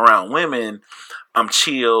I'm around women, I'm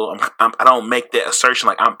chill. I don't make that assertion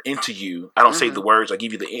like I'm into you. I don't say the words. I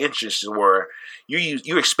give you the interest where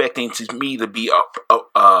you're expecting me to be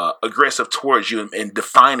aggressive towards you and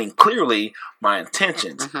defining clearly my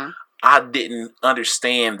intentions. I didn't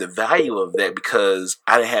understand the value of that because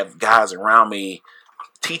I didn't have guys around me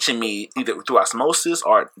teaching me either through osmosis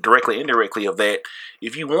or directly, indirectly of that.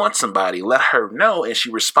 If you want somebody, let her know, and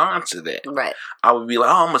she responds to that. Right. I would be like,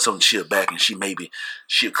 oh, I'm gonna chill back, and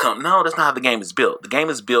she'll come. No, that's not how the game is built. The game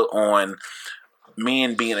is built on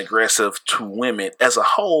men being aggressive to women as a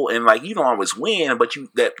whole, and like, you don't always win, but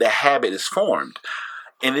that habit is formed.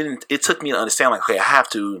 And then it took me to understand, like, okay,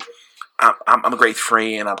 I'm a great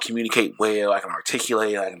friend. I communicate well. I can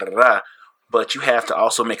articulate. But you have to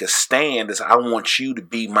also make a stand as I want you to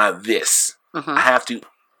be my this. I have to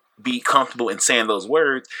be comfortable in saying those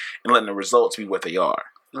words and letting the results be what they are.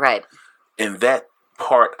 Right. And that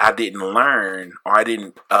part I didn't learn, or I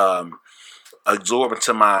didn't absorb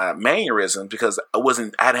into my mannerisms because I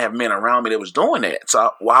didn't have men around me that was doing that.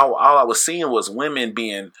 So while all I was seeing was women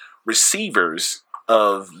being receivers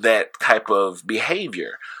of that type of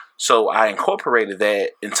behavior. So I incorporated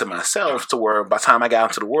that into myself to where by the time I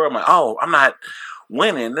got into the world, I'm like, oh, I'm not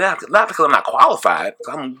winning. Not because I'm not qualified.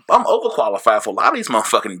 I'm overqualified for a lot of these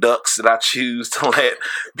motherfucking ducks that I choose to let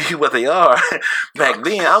be what they are. Back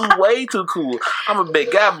then, I'm way too cool. I'm a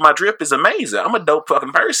big guy, but my drip is amazing. I'm a dope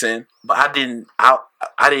fucking person, but I didn't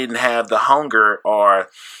have the hunger, or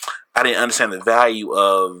I didn't understand the value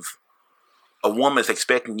of a woman's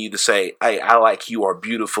expecting you to say, "Hey, I like you," or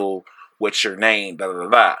 "Beautiful, what's your name?" Da da da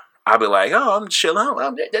da. I'd be like, "Oh, I'm chilling."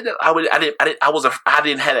 I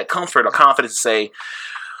didn't have that comfort or confidence to say,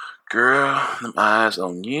 "Girl, them eyes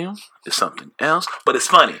on you is something else." But it's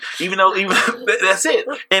funny, even that's it.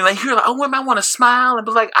 And like you're like, "Oh, women, I want to smile and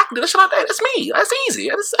be like, I can do that shit all day. That's me. That's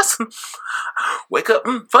easy. That's wake up,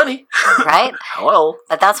 funny, right?" Hello.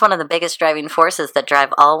 But that's one of the biggest driving forces that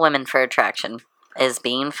drive all women for attraction, is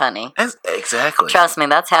being funny. Exactly. Trust me,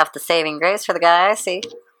 that's half the saving grace for the guy I see.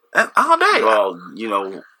 All day. Well,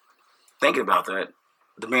 thinking about that,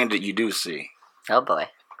 the man that you do see. Oh boy.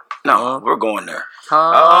 No, we're going there.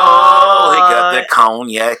 Oh, he got that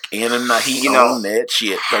cognac in and he on that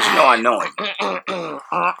shit. Because I know him.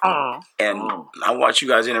 And I watched you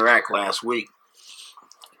guys interact last week,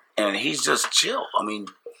 and he's just chill. I mean,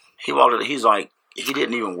 he's like, he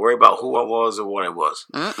didn't even worry about who I was or what I was.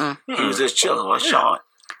 He was just chill. Like Sean.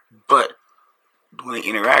 But when they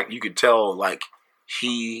interact, you could tell, like,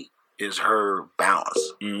 he is her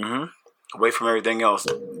balance. Away from everything else,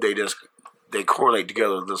 they correlate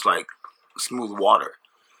together just like smooth water.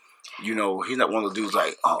 He's not one of the dudes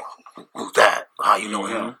like, "Oh, who's that? How you know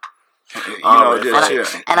him?"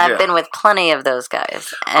 And I've been with plenty of those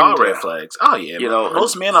guys. And all red flags. Oh yeah,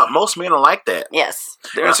 most men are like that. Yes,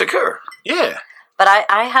 they're insecure. Yeah, but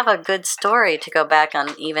I have a good story to go back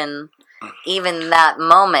on even that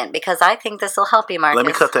moment, because I think this will help you, Marcus. Let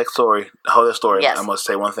me cut that story. Hold that story. Yes. I must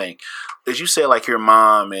say one thing. As you said, like your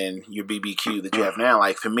mom and your BBQ that you have now,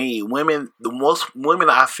 like for me, the most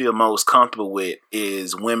women I feel most comfortable with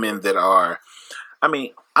is women that are, I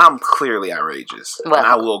mean, I'm clearly outrageous. Well, and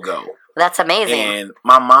I will go. That's amazing. And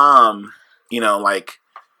my mom, like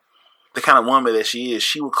the kind of woman that she is,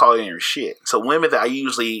 she would call you in her shit. So women that I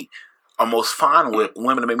usually are most fine with,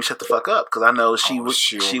 women that make me shut the fuck up, because I know she would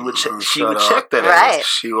check that right. ass.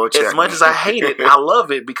 She will check. As much as I hate it, I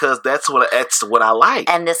love it because that's what I like.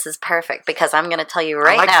 And this is perfect, because I'm going to tell you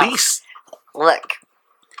right I like now. Beast. Look,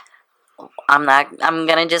 I'm going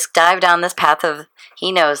to just dive down this path of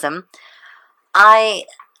he knows him. I,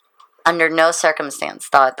 under no circumstance,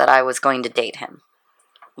 thought that I was going to date him.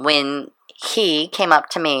 When he came up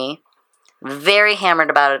to me, very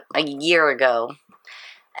hammered about it a year ago,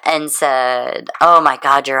 and said, "Oh my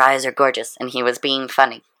God, your eyes are gorgeous." And he was being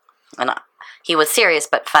funny. And he was serious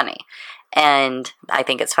but funny. And I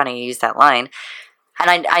think it's funny you use that line.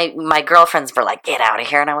 And my girlfriends were like, "Get out of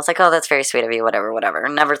here." And I was like, "Oh, that's very sweet of you, whatever.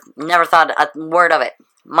 Never thought a word of it."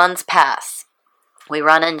 Months pass. We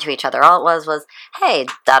run into each other. All it was, "Hey,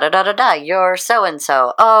 da-da-da-da-da, you're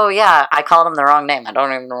so-and-so." "Oh, yeah." I called him the wrong name. I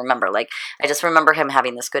don't even remember. Like, I just remember him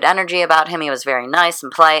having this good energy about him. He was very nice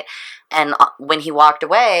and polite. And when he walked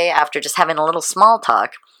away, after just having a little small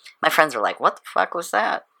talk, my friends were like, "What the fuck was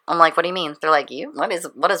that?" I'm like, "What do you mean?" They're like,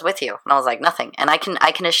 what is with you?" And I was like, "Nothing." And I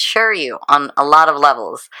can assure you on a lot of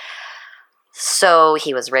levels. So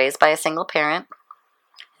he was raised by a single parent.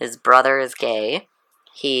 His brother is gay.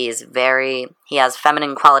 He has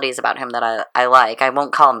feminine qualities about him that I like. I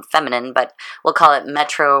won't call him feminine, but we'll call it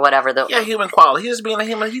metro or whatever. Human quality. He's being a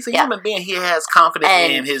human. He's a human being. He has confidence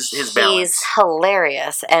in his balance. He's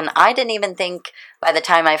hilarious. And I didn't even think, by the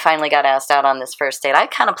time I finally got asked out on this first date, I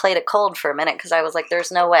kind of played it cold for a minute, because I was like,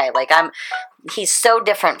 there's no way. Like, he's so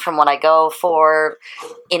different from what I go for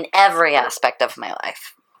in every aspect of my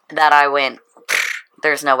life, that I went,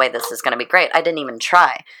 there's no way this is going to be great. I didn't even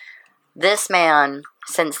try. This man,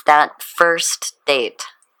 since that first date,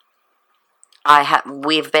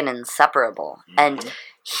 we've been inseparable. And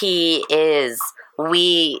he's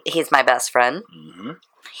my best friend.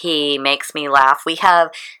 He makes me laugh.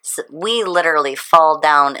 We literally fall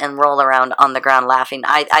down and roll around on the ground laughing.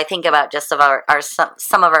 I think about just some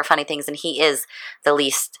of our funny things, and he is the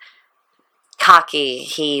least cocky.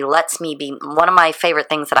 He lets me be. One of my favorite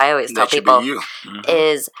things that I always tell people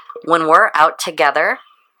is when we're out together,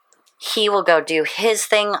 he will go do his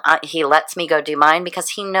thing. He lets me go do mine, because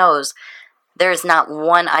he knows there's not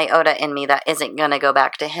one iota in me that isn't going to go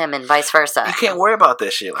back to him, and vice versa. You can't worry about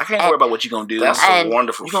that shit. I can't worry about what you're going to do. That's a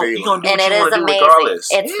wonderful feeling. You're going to do and what it you want is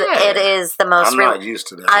to do amazing. regardless. It is the most... I'm not used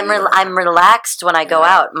to that. I'm relaxed when I go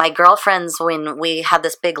out. My girlfriends, when we had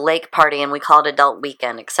this big lake party, and we called it Adult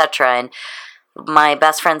Weekend, etc., and my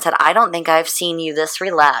best friend said, "I don't think I've seen you this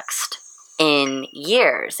relaxed in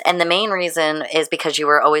years. And the main reason is because you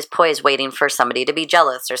were always poised waiting for somebody to be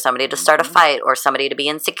jealous or somebody to start a fight or somebody to be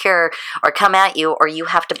insecure or come at you or you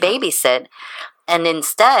have to babysit. And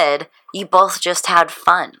instead, you both just had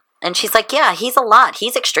fun. And she's like, yeah, he's a lot.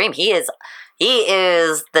 He's extreme. He is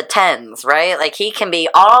the tens, right? Like he can be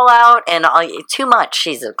all out and too much.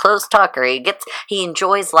 He's a close talker. He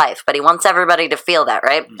enjoys life, but he wants everybody to feel that,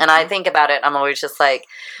 right? Mm-hmm. And I think about it. I'm always just like,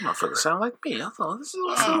 motherfucker sound like me. I thought this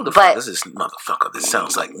is motherfucker. This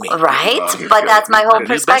sounds like me, right? But that's my whole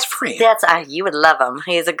perspective. That's you would love him.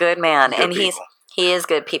 He's a good man, and he is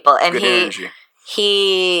good people, and good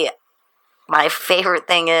he. My favorite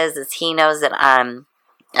thing is he knows that I'm,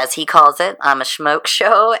 as he calls it, I'm a smoke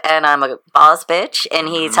show and I'm a boss bitch. And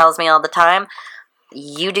he tells me all the time,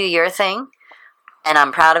 you do your thing and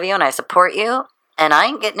I'm proud of you and I support you and I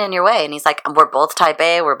ain't getting in your way. And he's like, we're both type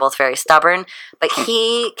A. We're both very stubborn, but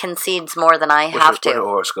he concedes more than I have to. What's your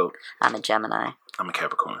horoscope? I'm a Gemini. I'm a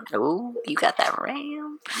Capricorn. Ooh, you got that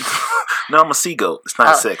ram. No, I'm a sea goat. It's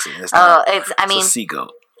not sexy. It's a sea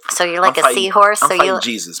goat. So you're like a seahorse? I'm fighting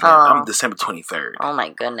Jesus, man. I'm December 23rd. Oh, my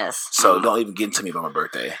goodness. So don't even get into me about my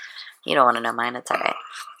birthday. You don't want to know mine. It's all right.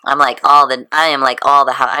 I'm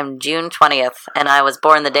June 20th, and I was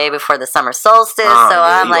born the day before the summer solstice,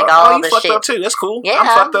 I'm like all the shit. You fucked up, too. That's cool. Yeah. I'm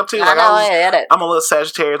fucked up, too. Like, I get it. I'm a little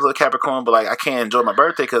Sagittarius, a little Capricorn, but, like, I can't enjoy my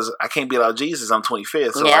birthday because I can't be like Jesus on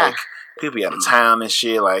 25th. So, like, people be out of town and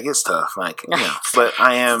shit. Like, it's tough. Like, but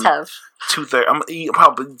I am... tough. 2/3. I'm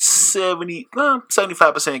probably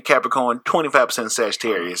 75% Capricorn, 25%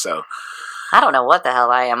 Sagittarius. So I don't know what the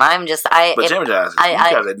hell I am. I'm just But Gemini guys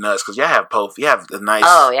are nuts because y'all have both. You have the nice.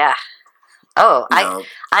 Oh yeah. Oh, I'm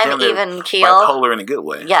even keel. Bipolar in a good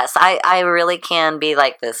way. Yes, I really can be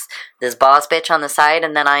like this boss bitch on the side,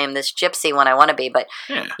 and then I am this gypsy when I want to be. But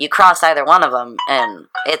you cross either one of them, and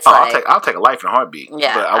it's I'll take a life in a heartbeat.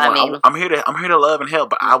 Yeah, but I'm here to love and help,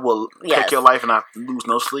 but I will take your life and I lose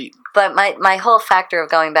no sleep. But my whole factor of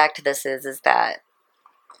going back to this is that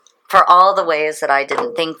for all the ways that I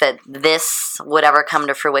didn't think that this would ever come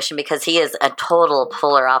to fruition, because he is a total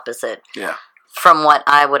polar opposite. Yeah. From what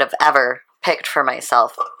I would have ever picked for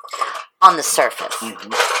myself on the surface.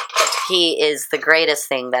 Mm-hmm. He is the greatest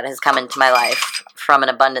thing that has come into my life from an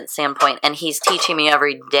abundant standpoint, and he's teaching me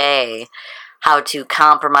every day how to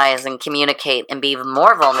compromise and communicate and be even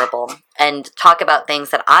more vulnerable and talk about things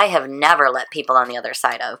that I have never let people on the other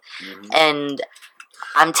side of. Mm-hmm. And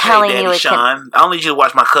I'm telling you, Sean, I don't need you to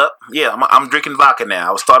watch my cup. Yeah, I'm drinking vodka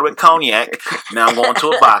now. I started with cognac. Now I'm going to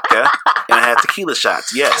a vodka, and I have tequila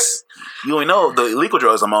shots. Yes, you only know the illegal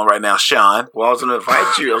drugs I'm on right now, Sean. Well, I was going to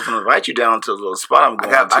invite you down to a little spot I'm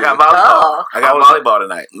going to. I got volleyball. I got volleyball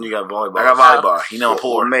tonight. You got volleyball. I got volleyball. You know I'm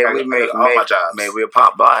poor. Maybe we'll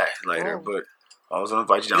pop by later, but I was going to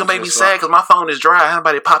invite you down. You're going to make me sad because my phone is dry.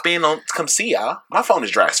 Anybody pop in to come see y'all? My phone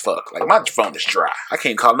is dry as fuck. Like, my phone is dry. I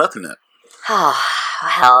can't call nothing up. Oh,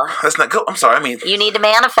 well. That's not good. I'm sorry. I mean, you need to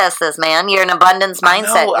manifest this, man. You're in abundance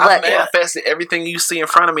mindset. I manifested everything you see in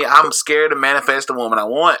front of me. I'm scared to manifest the woman I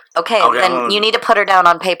want. Okay, then you need to put her down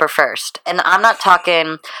on paper first. And I'm not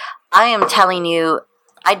talking, I am telling you,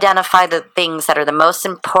 identify the things that are the most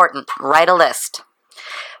important. Write a list.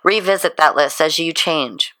 Revisit that list as you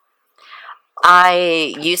change.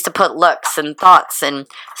 I used to put looks and thoughts and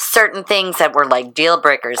certain things that were like deal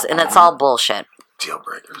breakers, and it's all bullshit. Deal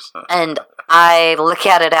breakers. And I look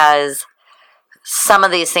at it as some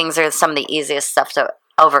of these things are some of the easiest stuff to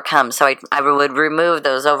overcome. So I would remove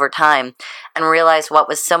those over time and realize what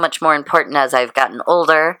was so much more important as I've gotten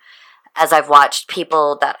older, as I've watched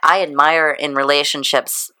people that I admire in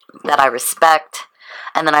relationships that I respect.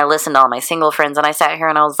 And then I listened to all my single friends, and I sat here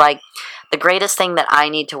and I was like, the greatest thing that I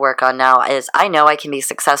need to work on now is I know I can be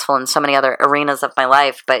successful in so many other arenas of my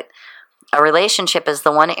life, but a relationship is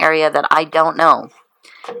the one area that I don't know.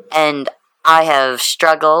 And I have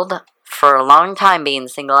struggled for a long time being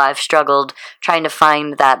single. I've struggled trying to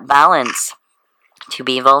find that balance to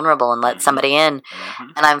be vulnerable and let somebody in.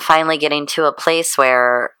 Mm-hmm. And I'm finally getting to a place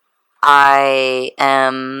where I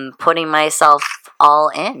am putting myself all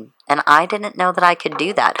in. And I didn't know that I could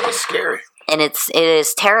do that. It's scary. And it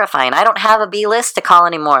is terrifying. I don't have a B list to call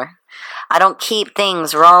anymore. I don't keep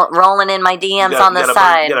things rolling in my DMs on the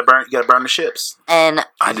side. You gotta burn the ships. And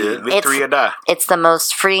I did. Victory or die. It's the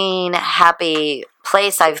most freeing, happy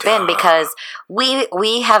place I've been because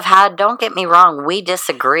we have had. Don't get me wrong. We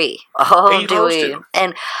disagree. Oh, do we?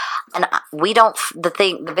 And we don't.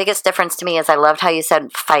 The biggest difference to me is I loved how you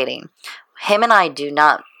said fighting. Him and I do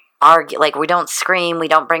not argue, like we don't scream, we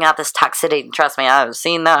don't bring out this toxicity. Trust me, I've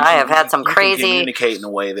seen that. I have had some crazy. Can communicate in a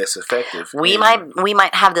way that's effective. We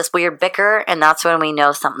might have this weird bicker, and that's when we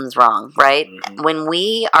know something's wrong, right? Mm-hmm. When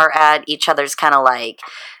we are at each other's kind of like,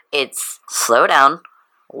 it's slow down.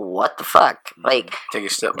 What the fuck? Like, take a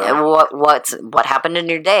step back. What happened in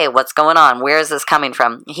your day? What's going on? Where is this coming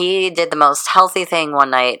from? He did the most healthy thing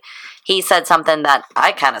one night. He said something that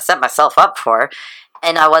I kind of set myself up for.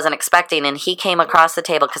 And I wasn't expecting, and he came across the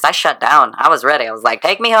table because I shut down. I was ready. I was like,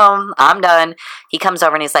 take me home. I'm done. He comes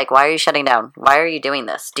over and he's like, why are you shutting down? Why are you doing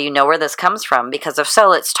this? Do you know where this comes from? Because if so,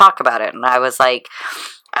 let's talk about it. And I was like,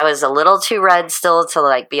 I was a little too red still to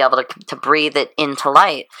like be able to breathe it into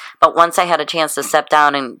light. But once I had a chance to step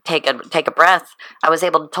down and take a breath, I was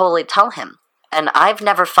able to totally tell him. And I've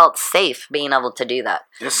never felt safe being able to do that.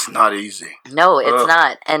 It's not easy. No, it's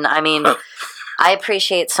not. And I mean... I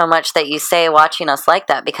appreciate so much that you say watching us like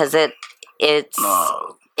that because it's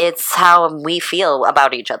how we feel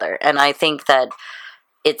about each other, and I think that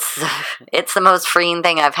it's the most freeing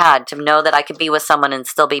thing I've had to know that I could be with someone and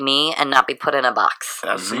still be me and not be put in a box.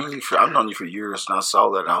 I've seen you. I've known you for years, and I saw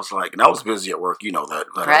that, and I was like, and I was busy at work, you know that,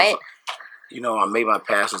 right? I made my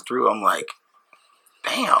passes through. I'm like,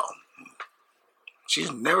 damn,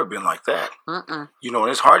 she's never been like that. And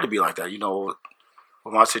it's hard to be like that,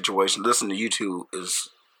 With my situation, listening to you two is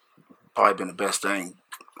probably been the best thing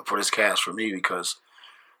for this cast for me because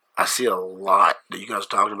I see a lot that you guys are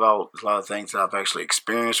talking about. There's a lot of things that I've actually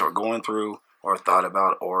experienced or going through or thought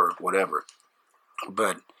about or whatever.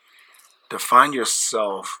 But to find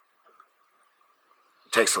yourself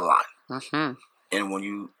takes a lot. Mm-hmm. And when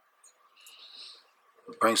you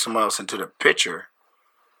bring someone else into the picture,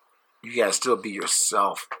 you got to still be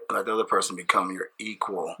yourself. Let the other person become your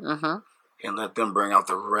equal. Mm-hmm. And let them bring out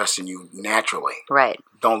the rest in you naturally. Right.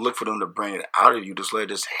 Don't look for them to bring it out of you. Just let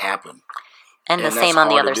this happen. And the same on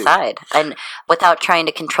the other side. And without trying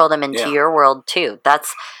to control them into your world, too.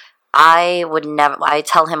 I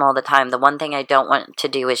tell him all the time, the one thing I don't want to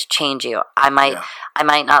do is change you. I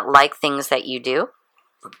might not like things that you do.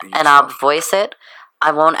 And I'll voice it.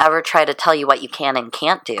 I won't ever try to tell you what you can and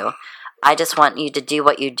can't do. I just want you to do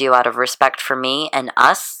what you do out of respect for me and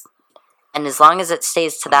us. And as long as it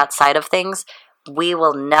stays to that side of things, we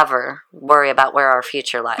will never worry about where our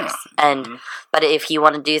future lies. But if you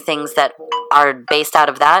want to do things that are based out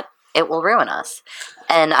of that, it will ruin us.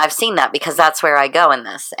 And I've seen that because that's where I go in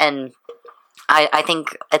this. And I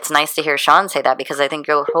think it's nice to hear Sean say that because I think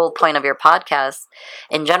the whole point of your podcast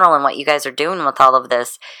in general and what you guys are doing with all of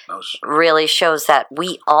this really shows that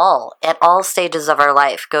we all, at all stages of our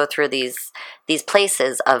life, go through these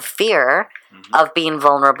places of fear, of being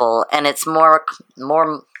vulnerable. And it's more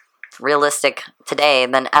realistic today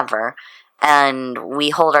than ever. And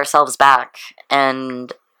we hold ourselves back.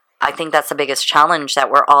 And I think that's the biggest challenge that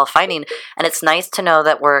we're all fighting. And it's nice to know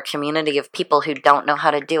that we're a community of people who don't know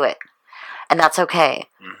how to do it. And that's okay.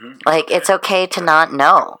 Mm-hmm. Like, it's okay to not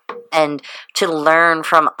know and to learn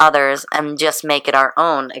from others and just make it our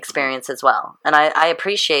own experience as well. And I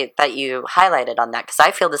appreciate that you highlighted on that because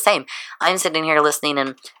I feel the same. I'm sitting here listening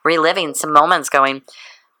and reliving some moments going,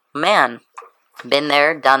 man, been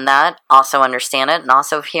there, done that, also understand it, and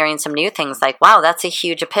also hearing some new things like, wow, that's a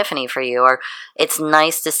huge epiphany for you, or it's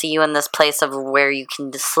nice to see you in this place of where you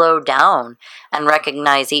can slow down and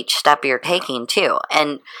recognize each step you're taking too.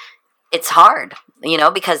 And it's hard,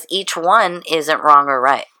 because each one isn't wrong or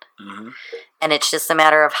right. Mm-hmm. And it's just a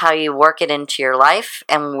matter of how you work it into your life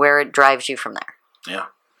and where it drives you from there. Yeah.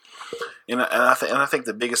 And I think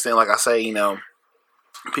the biggest thing, like I say,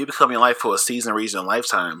 people come in your life for a season, reason, and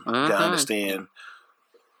lifetime. Mm-hmm. To understand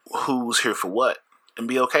who's here for what and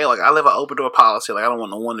be okay. Like, I live an open door policy. Like, I don't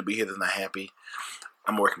want no one to be here that's not happy.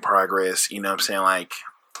 I'm a work in progress. You know what I'm saying? Like,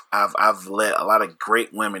 I've let a lot of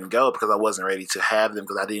great women go because I wasn't ready to have them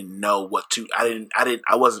because I didn't know what to. I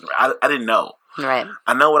didn't know. Right.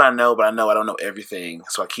 I know what I know, but I know I don't know everything.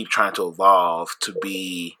 So I keep trying to evolve to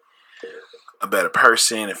be a better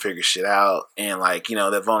person and figure shit out. And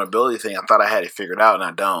that vulnerability thing, I thought I had it figured out and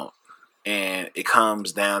I don't. And it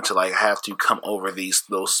comes down to I have to come over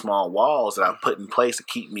those small walls that I put in place to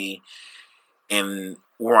keep me in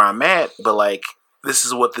where I'm at. But this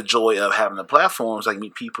is what the joy of having the platforms,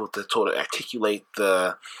 meet people to totally articulate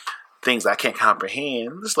the things I can't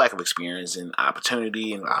comprehend, this lack of experience and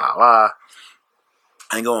opportunity and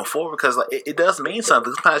and going forward because it does mean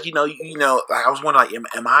something. Sometimes I was wondering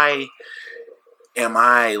am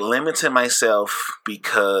I limiting myself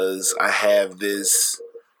because I have this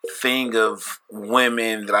thing of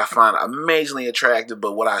women that I find amazingly attractive,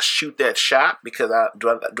 but would I shoot that shot because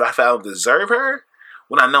do I feel I deserve her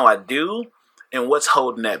when I know I do? And what's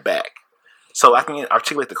holding that back? So I can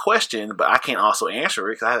articulate the question, but I can't also answer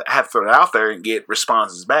it because I have to throw it out there and get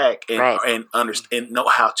responses back and understand and know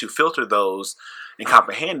how to filter those and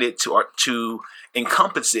comprehend it to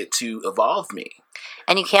encompass it to evolve me.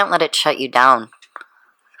 And you can't let it shut you down.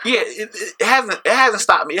 Yeah, it hasn't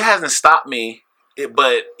stopped me. It hasn't stopped me.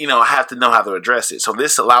 But I have to know how to address it. So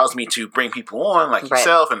this allows me to bring people on like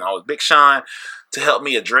yourself and always Big Sean to help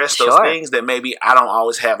me address those things that maybe I don't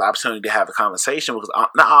always have the opportunity to have a conversation because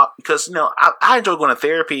I enjoy going to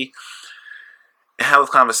therapy and have those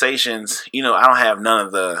conversations. I don't have none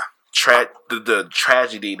of the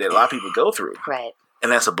tragedy that a lot of people go through. Right.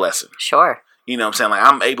 And that's a blessing. Sure. You know what I'm saying? Like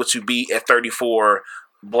I'm able to be at 34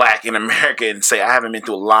 black in America and say I haven't been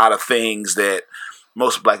through a lot of things that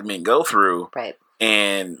most black men go through. Right.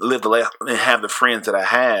 And live the life and have the friends that I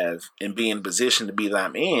have and be in the position to be that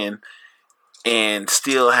I'm in and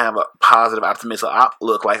still have a positive, optimistic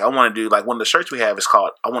outlook. Like I want to do, like one of the shirts we have is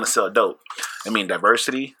called, I want to sell dope. I mean,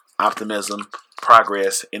 diversity, optimism,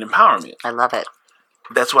 progress, and empowerment. I love it.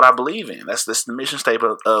 That's what I believe in. That's the mission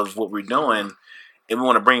statement of what we're doing. And we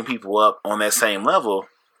want to bring people up on that same level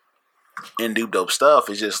and do dope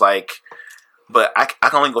stuff. It's just like, but I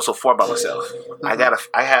can only go so far by myself. Mm-hmm.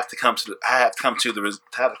 I have to come to the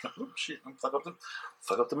oh shit, I'm fuck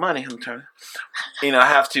up the money. I'm turning. I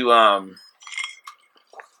have to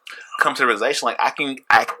come to the realization like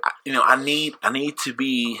I need to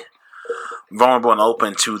be vulnerable and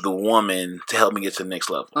open to the woman to help me get to the next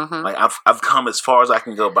level. Mm-hmm. Like I've come as far as I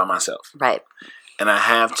can go by myself. Right. And I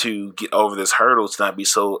have to get over this hurdle to not be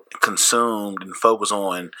so consumed and focus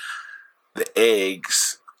on the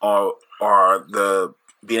eggs or the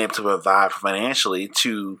being able to provide financially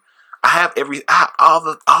I have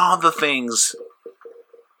all the things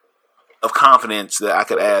of confidence that I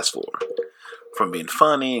could ask for, from being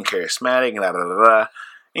funny and charismatic and da da da da.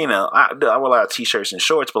 I wear a lot of t-shirts and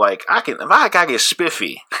shorts, but like if I get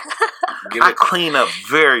spiffy, I clean up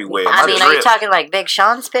very well. I mean, are you talking like Big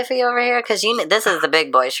Sean spiffy over here? Because this is the big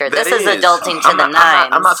boy shirt. This is adulting to the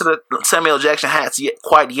nines. I'm not to the Samuel Jackson hats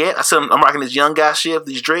quite yet. I said I'm rocking this young guy shit,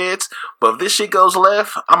 these dreads. But if this shit goes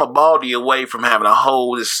left, I'm a baldy away from having a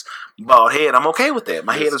whole this bald head. I'm okay with that.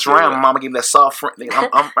 My head is round. My mama gave me that soft front.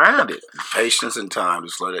 I'm around it. Patience and time,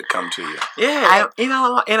 just let it come to you. Yeah,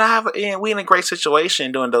 and we in a great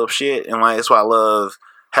situation doing dope shit, and like that's why I love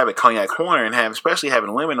having Cognac Corner and especially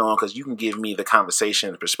having women on, because you can give me the conversation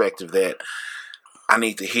and perspective that I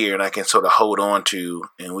need to hear, and I can sort of hold on to,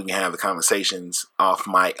 and we can have the conversations off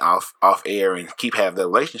mic, off air, and keep having the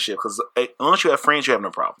relationship. Because once you have friends, you have no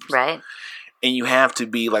problems, right? And you have to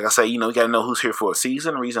be, like I say, you got to know who's here for a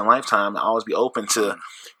season, a reason, a lifetime, and always be open to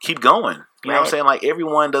keep going. You know what I'm saying? Like,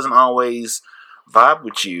 everyone doesn't always vibe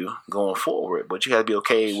with you going forward, but you have to be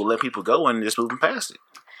okay with letting people go and just moving past it.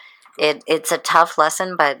 It's a tough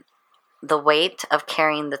lesson, but the weight of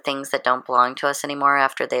carrying the things that don't belong to us anymore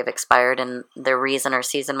after they've expired in their reason or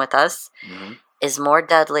season with us is more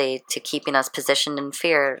deadly to keeping us positioned in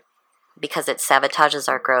fear, because it sabotages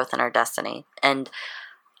our growth and our destiny. And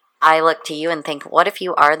I look to you and think, what if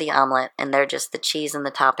you are the omelet and they're just the cheese and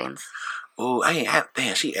the toppings? Oh,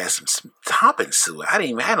 she added some toppings to it. I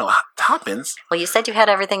didn't even have no toppings. Well, you said you had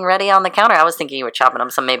everything ready on the counter. I was thinking you were chopping up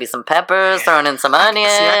maybe some peppers, throwing in some onion.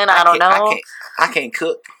 I don't know. I can't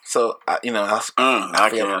cook, so I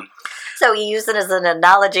can. So you use it as an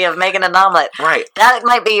analogy of making an omelet. Right. That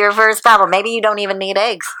might be your first problem. Maybe you don't even need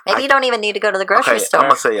eggs. Maybe you don't even need to go to the grocery store. I'm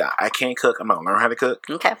going to say I can't cook. I'm going to learn how to cook.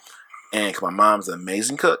 Okay. And cause my mom's an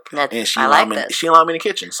amazing cook, and she allowed me in the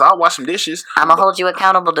kitchen, so I'll wash some dishes. I'm gonna hold you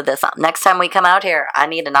accountable to this. Next time we come out here, I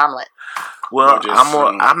need an omelet. Well,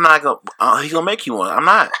 I'm not gonna. He's gonna make you one. I'm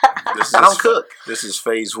not. I don't cook. This is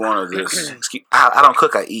phase one of this. I don't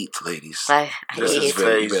cook. I eat, ladies. This is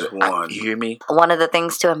phase one. You hear me? One of the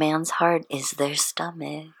things to a man's heart is their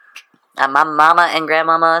stomach. My mama and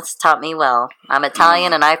grandmama taught me well. I'm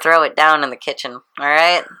Italian, and I throw it down in the kitchen. All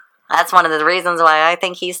right. That's one of the reasons why I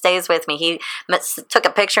think he stays with me. He took a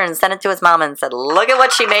picture and sent it to his mom and said, "Look at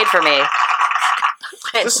what she made for me."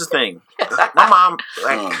 This is the thing. My mom,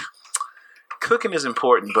 cooking is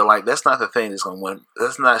important, but that's not the thing that's gonna win.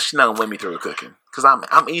 She's not gonna win me through cooking, because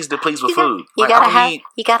I'm easy to please with food. You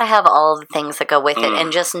gotta have all the things that go with it, and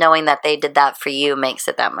just knowing that they did that for you makes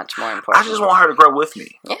it that much more important. I just want her to grow with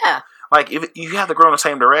me. Yeah. If you have to grow in the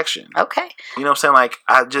same direction. Okay. You know what I'm saying?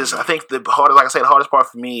 I think the hardest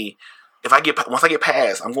part for me, once I get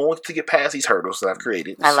past, I'm going to get past these hurdles that I've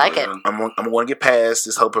created. I like it. I'm going to get past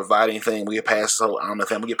this whole providing thing. We get past this whole thing. I'm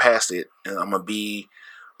going to get past it, and I'm going to be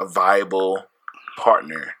a viable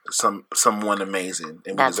partner, someone amazing,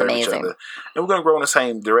 and we deserve each other. And we're going to grow in the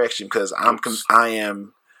same direction, because I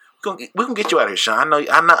am We can get you out of here, Sean.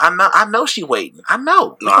 I know she waiting. I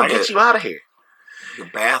know. We can get you out of here. The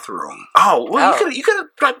bathroom. Oh, well, you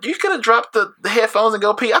could have dropped the headphones and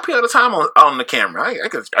go pee. I pee all the time on the camera. I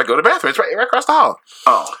go to the bathroom. It's right across the hall.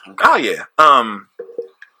 Oh, okay. Oh yeah.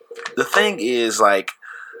 The thing is, like,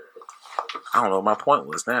 I don't know what my point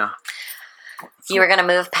was now. You were going to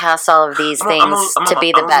move past all of these things to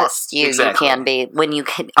be the best you can be when you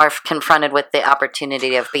are confronted with the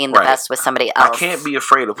opportunity of being the best with somebody else. I can't be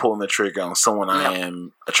afraid of pulling the trigger on someone I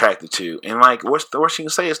am attracted to. And, like, the worst you can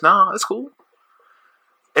say is, no, it's cool.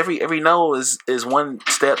 Every no is one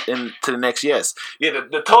step into the next yes. Yeah,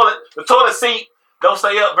 the toilet seat don't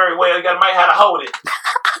stay up very well. You might have to hold it.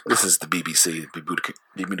 This is the BBC, Bermuda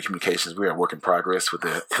Communications. We're a work in progress with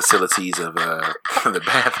the facilities of the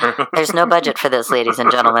bathroom. There's no budget for this, ladies and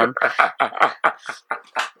gentlemen.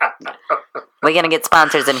 We're going to get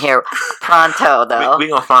sponsors in here pronto, though. We're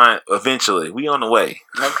going to find eventually. We on the way.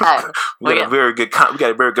 Okay. We got a very good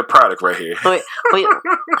product right here.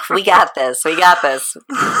 We got this. We got this.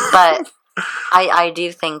 But I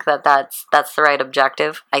do think that's the right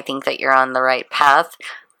objective. I think that you're on the right path.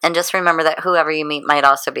 And just remember that whoever you meet might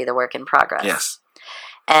also be the work in progress. Yes.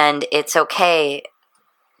 And it's okay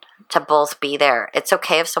to both be there. It's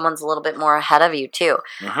okay if someone's a little bit more ahead of you, too.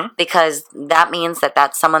 Mm-hmm. Because that means that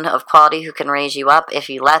that's someone of quality who can raise you up if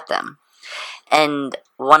you let them. And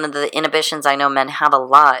one of the inhibitions I know men have a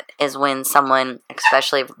lot is when someone,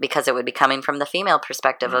 especially because it would be coming from the female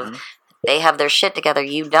perspective of they have their shit together,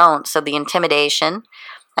 you don't. So the intimidation,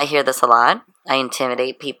 I hear this a lot. I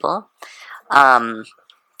intimidate people.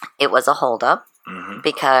 It was a holdup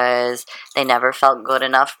because they never felt good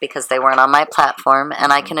enough because they weren't on my platform.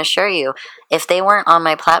 And I can assure you, if they weren't on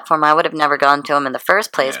my platform, I would have never gone to them in the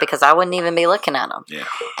first place because I wouldn't even be looking at them. Yeah.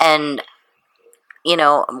 And, you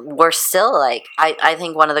know, we're still like, I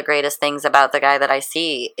think one of the greatest things about the guy that I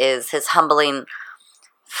see is his humbling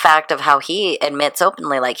fact of how he admits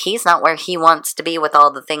openly, like, he's not where he wants to be with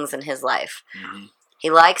all the things in his life. Mm-hmm. He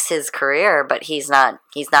likes his career, but he's not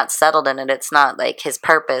settled in it. It's not like his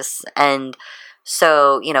purpose. And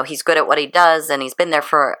so, you know, he's good at what he does and he's been there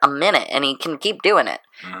for a minute and he can keep doing it.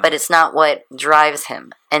 But it's not what drives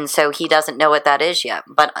him. And so he doesn't know what that is yet.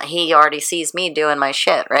 But he already sees me doing my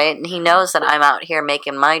shit, right? And he knows that I'm out here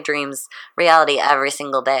making my dreams reality every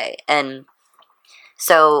single day. And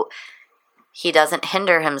so he doesn't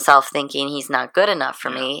hinder himself thinking he's not good enough for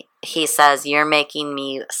me. He says, you're making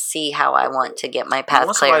me see how I want to get my path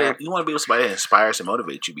clear. You want to be with somebody that inspires and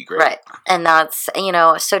motivates you, be great. Right. And that's, you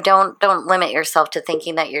know, so don't limit yourself to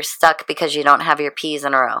thinking that you're stuck because you don't have your P's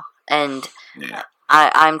in a row. And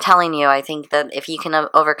I'm telling you, I think that if you can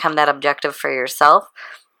overcome that objective for yourself,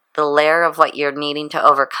 the layer of what you're needing to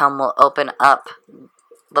overcome will open up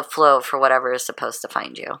the flow for whatever is supposed to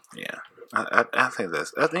find you. Yeah. I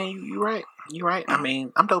think you're right. You're right. I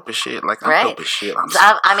mean, I'm dope as shit. Like, I'm dope as shit.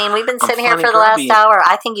 I mean, we've been sitting here for the last hour.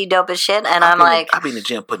 I think you dope as shit, and I'm like... I be in the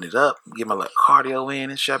gym putting it up, get my like cardio in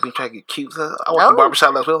and shit. I be trying to get cute. So I went to the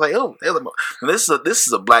barbershop last week. I was like, oh, this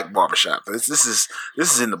is a black barbershop. This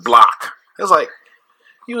is in the block. It was like,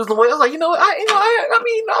 he was the way. I was like, I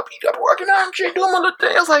mean, I'll be working out and shit, doing my little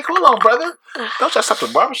thing. I was like, hold on, brother. Don't y'all stop the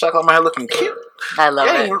barbershop. I'm out here looking cute. I love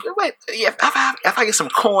it. Wait, if I get some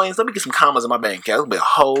coins, let me get some commas in my bank account. It'll be a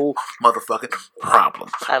whole motherfucking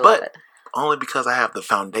problem. I love it. Only because I have the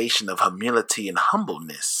foundation of humility and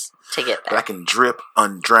humbleness to get there. That I can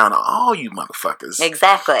drown all you motherfuckers.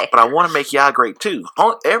 Exactly. But I want to make y'all great too.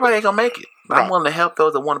 Everybody ain't gonna make it. But I'm willing to help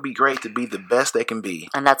those that want to be great to be the best they can be.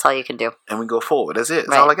 And that's all you can do. And we go forward. That's it.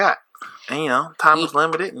 That's all I got. And time is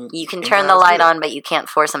limited. And you can turn the light on, but you can't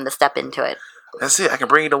force them to step into it. That's it. I can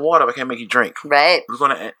bring you the water, but I can't make you drink. Right. We're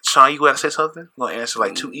gonna, Sean, you got to say something? We're gonna answer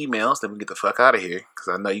like 2 emails, then we get the fuck out of here because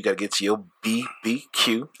I know you got to get to your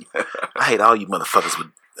BBQ. I hate all you motherfuckers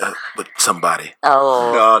with somebody.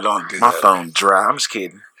 Oh no, don't do that. My phone dry. I'm just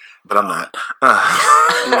kidding, but I'm not.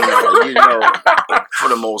 For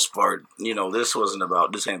the most part,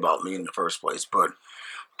 this ain't about me in the first place, but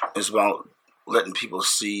it's about letting people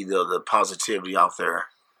see the positivity out there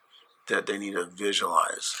that they need to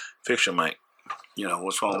visualize. Fix your mic.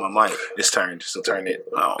 What's wrong with my mic? It's turned, so turn it.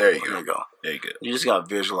 Oh, there you go. There you go. There you go. You just gotta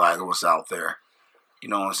visualize what's out there,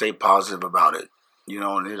 and stay positive about it.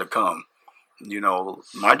 And it'll come.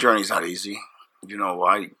 My journey's not easy.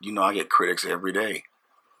 I get critics every day.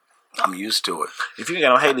 I'm used to it. If you ain't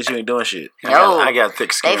got no haters, you ain't doing shit. I got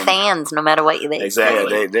thick skin. They fans, no matter what you think.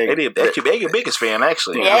 Exactly. They're your biggest fan,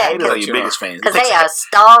 actually. Yeah, haters are your biggest fans. Because they are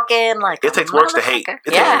stalking like it takes work to hate. It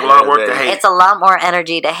takes a lot of work to hate. It's a lot more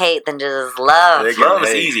energy to hate than just love. Love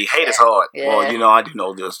is easy. Hate is hard. Yeah. Well, I do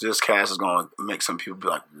know this. This cast is going to make some people be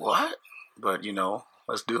like, what? But,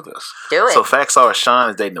 Let's do this. Do it. So facts are, Sean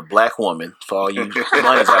is dating a black woman. For all you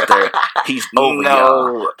minors out there, he's over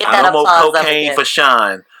y'all. Get that No more applause up cocaine again. for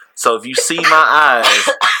Sean. So if you see my eyes,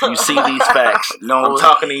 you see these facts. No. I'm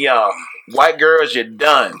talking to y'all. White girls, you're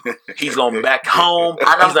done. He's going back home.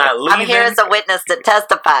 He's not leaving. I'm here as a witness to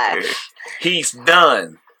testify. He's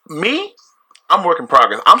done. Me? I'm work in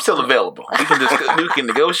progress. I'm still available. We can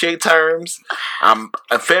negotiate terms. In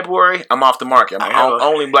February, I'm off the market. I'm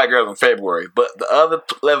only black girls in February, but the other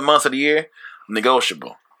 11 months of the year,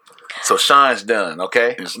 negotiable. So Sean's done.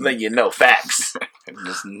 Okay, just let you know facts.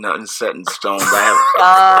 Just nothing set in stone. But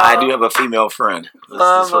I do have a female friend.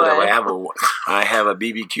 I have a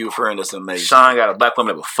BBQ friend that's amazing. Sean got a black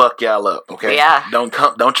woman that will fuck y'all up. Okay, Yeah. Don't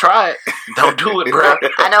try it. Don't do it, bro.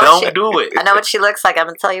 Don't do it. I know what she looks like. I'm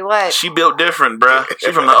gonna tell you what. She built different, bro.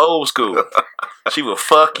 She from the old school. She will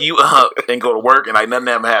fuck you up and go to work and like nothing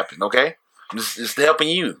ever happened. Okay, just helping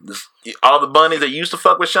you. All the bunnies that used to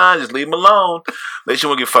fuck with Sean, just leave them alone. They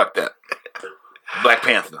shouldn't get fucked up. Black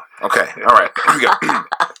Panther. Okay, all right. Here we go.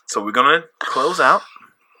 So we're gonna close out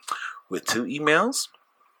with 2 emails.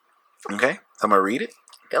 Okay, so I'm gonna read it.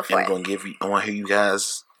 Go for and it. I want to hear you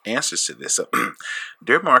guys' answers to this. So,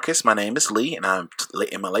 dear Marcus, my name is Lee, and I'm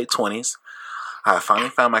in my late 20s. I finally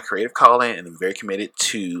found my creative calling, and I'm very committed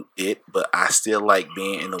to it. But I still like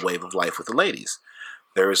being in the wave of life with the ladies.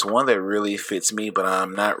 There is one that really fits me, but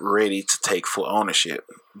I'm not ready to take full ownership.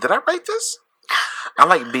 Did I write this? I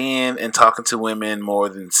like being and talking to women more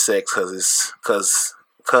than sex because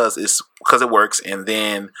it works, and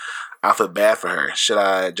then I feel bad for her. Should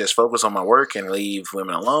I just focus on my work and leave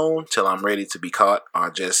women alone till I'm ready to be caught, or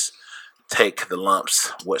just take the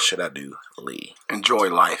lumps? What should I do, Lee? Enjoy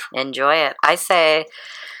life. Enjoy it. I say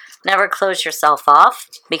never close yourself off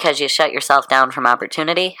because you shut yourself down from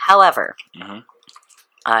opportunity. However,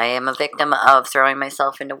 I am a victim of throwing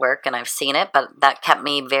myself into work, and I've seen it, but that kept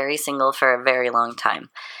me very single for a very long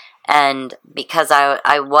time. And because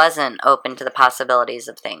I wasn't open to the possibilities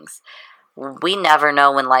of things, we never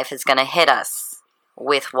know when life is going to hit us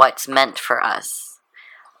with what's meant for us.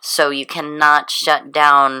 So you cannot shut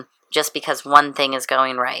down just because one thing is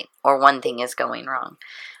going right or one thing is going wrong.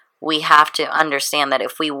 We have to understand that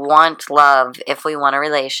if we want love, if we want a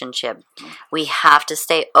relationship, we have to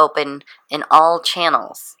stay open in all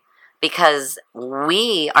channels because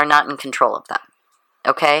we are not in control of that.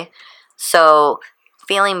 Okay? So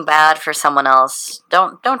feeling bad for someone else,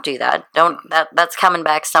 don't do that. That's coming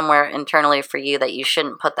back somewhere internally for you that you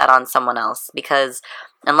shouldn't put that on someone else, because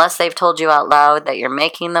unless they've told you out loud that you're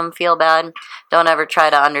making them feel bad, don't ever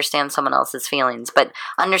try to understand someone else's feelings, but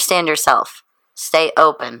understand yourself. Stay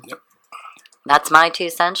open. Yep. That's my 2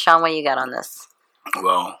 cents. Sean, what you got on this?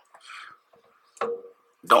 Well,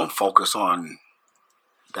 don't focus on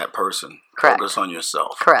that person. Correct. Focus on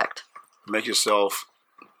yourself. Correct. Make yourself,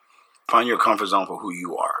 find your comfort zone for who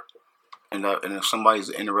you are. And if somebody's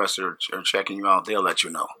interested or checking you out, they'll let you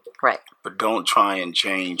know. Right. But don't try and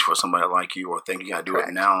change for somebody like you or think you got to do Correct.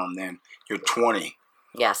 it now and then. You're 20.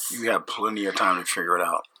 Yes. You have plenty of time to figure it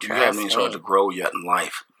out. You Trust haven't even started me. to grow yet in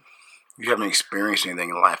life. You haven't experienced anything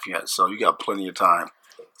in life yet. So you got plenty of time.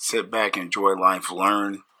 Sit back, enjoy life,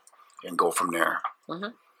 learn, and go from there.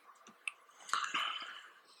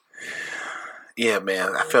 Yeah,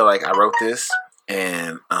 man. I feel like I wrote this,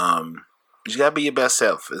 and you gotta be your best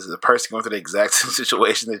self. As a person going through the exact same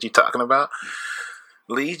situation that you're talking about,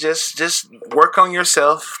 Lee, just work on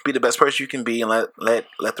yourself. Be the best person you can be, and let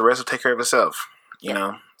the rest take care of itself. You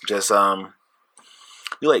know, just you're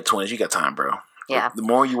late 20s. You got time, bro. Yeah. The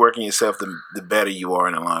more you work on yourself, the better you are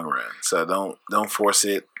in the long run. So don't force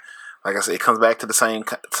it. Like I said, it comes back to the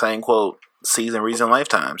same quote: season, reason,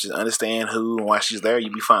 lifetimes. Just understand who and why she's there.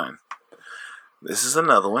 You'll be fine. This is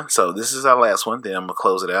another one. So this is our last one. Then I'm gonna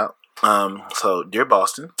close it out. So dear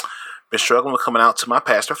Boston, been struggling with coming out to my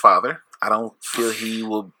pastor father. I don't feel he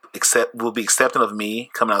will be accepting of me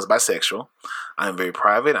coming out as bisexual. I am very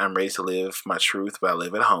private. I'm ready to live my truth, but I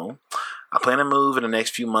live at home. I plan to move in the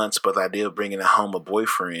next few months, but the idea of bringing home a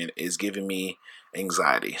boyfriend is giving me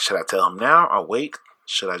anxiety. Should I tell him now or wait?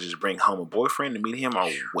 Should I just bring home a boyfriend to meet him or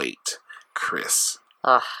wait? Chris.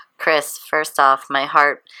 Chris, first off, my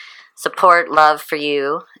heart support, love for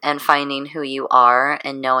you and finding who you are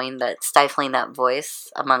and knowing that stifling that voice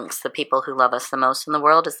amongst the people who love us the most in the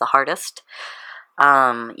world is the hardest.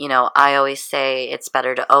 I always say it's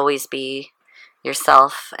better to always be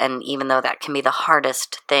yourself, and even though that can be the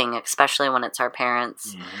hardest thing, especially when it's our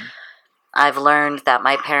parents, I've learned that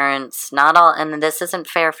my parents, not all, and this isn't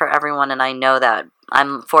fair for everyone, and I know that.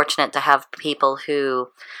 I'm fortunate to have people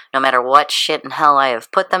who, no matter what shit and hell I have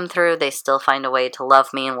put them through, they still find a way to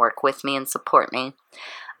love me and work with me and support me.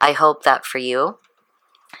 I hope that for you.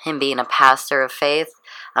 him being a pastor of faith,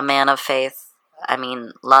 a man of faith. I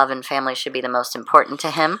mean, love and family should be the most important to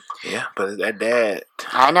him. Yeah, but that dad.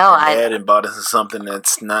 I know. Dad embodies into something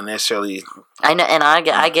that's not necessarily. I know, and I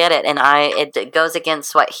get it, and it goes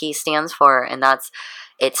against what he stands for, and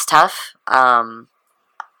it's tough.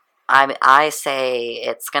 I say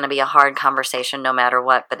it's going to be a hard conversation no matter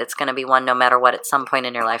what, but it's going to be one no matter what at some point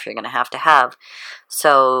in your life you're going to have.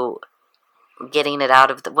 So getting it out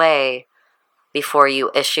of the way before you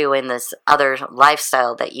issue in this other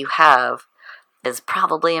lifestyle that you have is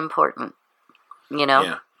probably important,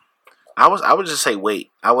 Yeah. I would just say wait.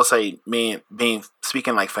 I would say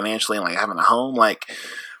speaking like financially and like having a home, like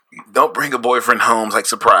don't bring a boyfriend home like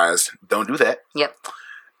surprise. Don't do that. Yep.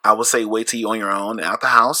 I would say wait till you're on your own out the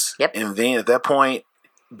house. Yep. And then at that point,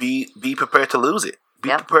 be prepared to lose it. Be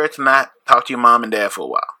prepared to not talk to your mom and dad for a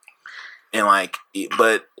while. And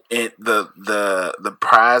the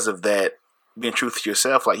prize of that, being true to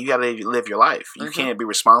yourself, like you gotta live your life. You can't be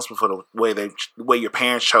responsible for the way your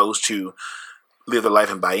parents chose to live their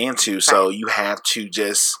life and buy into. Right. So you have to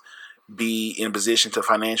just be in a position to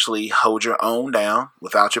financially hold your own down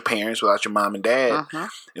without your parents, without your mom and dad.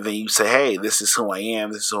 And then you say, hey, this is who I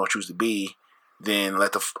am. This is who I choose to be. Then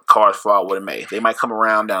let the cards fall what it may. They might come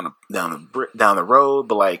around down the road,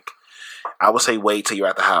 but like I would say wait till you're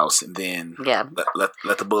at the house and then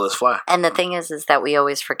let the bullets fly. And the thing is that we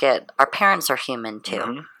always forget our parents are human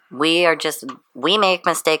too. We make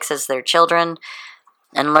mistakes as their children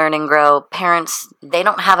and learn and grow. Parents, they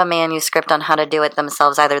don't have a manuscript on how to do it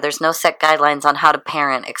themselves either. There's no set guidelines on how to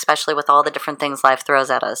parent, especially with all the different things life throws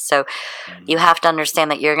at us. So you have to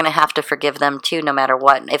understand that you're going to have to forgive them too, no matter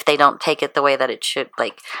what. If they don't take it the way that it should,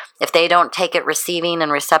 like if they don't take it receiving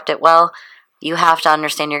and recept it well, you have to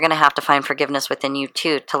understand you're going to have to find forgiveness within you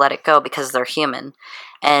too to let it go because they're human.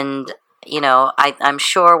 And, I'm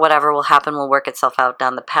sure whatever will happen will work itself out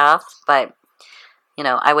down the path, but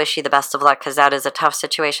I wish you the best of luck because that is a tough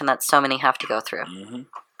situation that so many have to go through.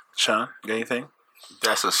 Sean, got anything?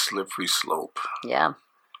 That's a slippery slope. Yeah.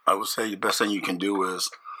 I would say the best thing you can do is,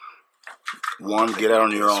 one, get out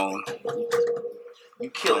on your own.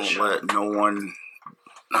 Don't let no one,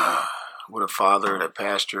 with a father and a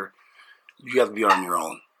pastor, you have to be on your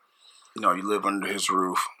own. You live under his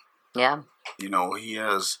roof. Yeah. He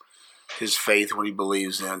has his faith, what he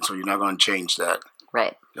believes in, so you're not going to change that.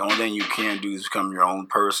 Right. The only thing you can do is become your own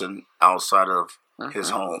person outside of his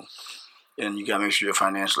home. And you got to make sure you're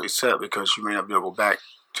financially set because you may not be able to go back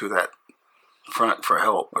to that front for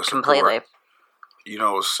help or support. Completely.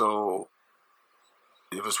 So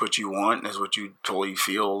if it's what you want, it's what you totally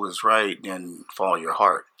feel is right, then follow your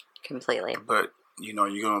heart. Completely. But, you're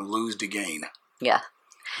going to lose the gain. Yeah.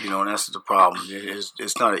 And that's the problem.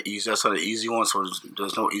 It's not that's not an easy one, so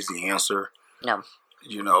there's no easy answer. No.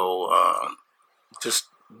 Just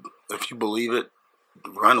if you believe it,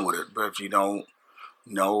 run with it. But if you don't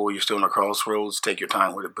know, you're still in a crossroads, take your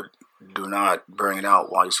time with it. But do not bring it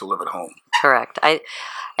out while you still live at home. Correct.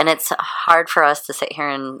 And it's hard for us to sit here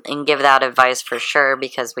and give that advice for sure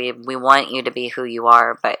because we want you to be who you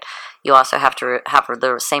are, but you also have to have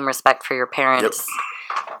the same respect for your parents. Yep.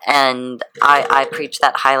 And I preach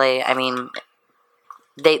that highly. I mean,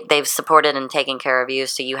 they've supported and taken care of you,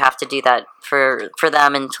 so you have to do that for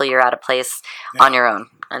them until you're at a place on your own.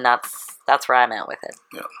 And that's where I'm at with it.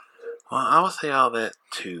 Yeah. Well, I would say all that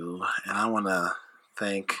too, and I want to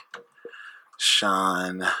thank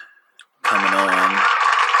Sean coming on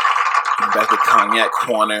back to Cognac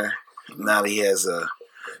Corner. Now that he has a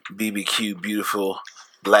BBQ beautiful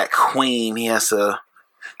black queen he has to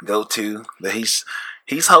go to that he's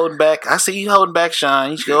holding back. I see you holding back,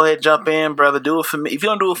 Sean. You should go ahead and jump in, brother. Do it for me. If you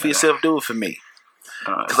don't do it for yourself, do it for me.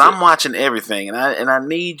 Because I'm watching everything, and I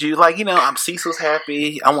need you. Like, I'm Cecil's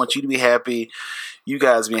happy. I want you to be happy. You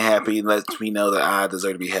guys being happy lets me know that I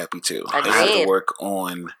deserve to be happy too. I have to work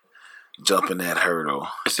on jumping that hurdle.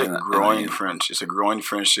 It's a growing friendship. It's a growing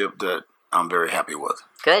friendship that I'm very happy with.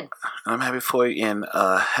 Good. I'm happy for you. And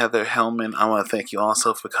Heather Hellmann, I want to thank you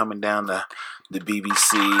also for coming down to the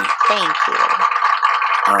BBC. Thank you.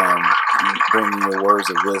 Bringing your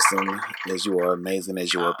words of wisdom, as you are amazing,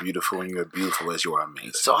 as you are beautiful, and you're beautiful as you are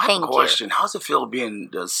amazing. So I have a question. How does it feel being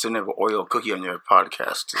the center of an Oreo cookie on your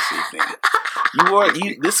podcast this evening?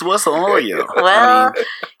 This was an Oreo. Well,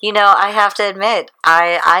 I have to admit,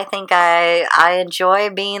 I think I enjoy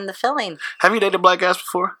being the filling. Have you dated black guys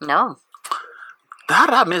before? No. How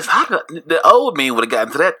did I miss? The old me would have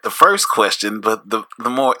gotten to that the first question, but the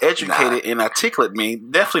more educated and articulate me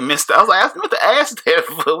definitely missed it. I was like, I meant to ask that,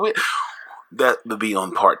 but that would be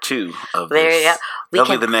on part 2 of There this. you go.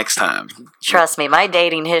 That'll be the next time. Trust me, my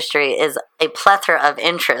dating history is a plethora of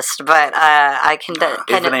interest, but I can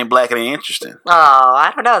if it ain't black, it ain't interesting. Oh,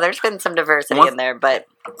 I don't know. There's been some diversity in there, but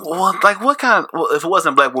well, like what kind? Well, if it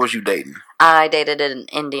wasn't black, what was you dating? I dated an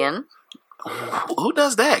Indian. Who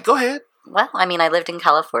does that? Go ahead. Well, I mean, I lived in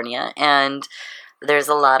California, and there's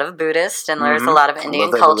a lot of Buddhist and there's a lot of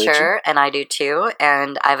Indian culture, religion. And I do too.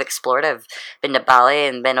 And I've explored. I've been to Bali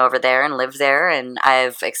and been over there and lived there, and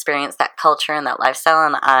I've experienced that culture and that lifestyle,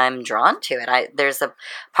 and I'm drawn to it. There's a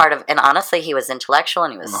part of, and honestly, he was intellectual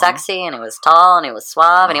and he was sexy and he was tall and he was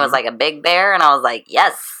suave and he was like a big bear, and I was like,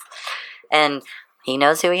 yes. And he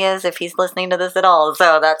knows who he is if he's listening to this at all,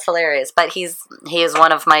 so that's hilarious. But he is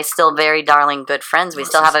one of my still very darling good friends. We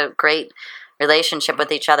still have a great relationship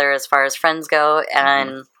with each other as far as friends go,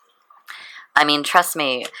 and I mean, trust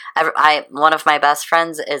me, one of my best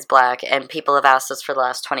friends is black, and people have asked us for the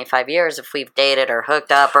last 25 years if we've dated or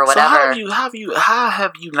hooked up or whatever. So how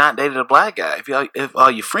have you not dated a black guy if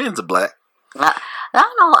all your friends are black? I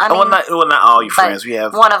don't know. I mean, not all your friends. We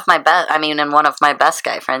have one of my best. I mean, and one of my best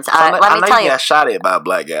guy friends. Let me tell you, got shot at by a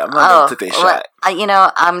black guy. I'm not gonna take that shot.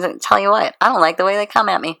 I'm gonna tell you what. I don't like the way they come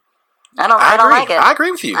at me. I don't like it. I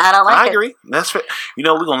agree with you. I don't like it. I agree. That's fair.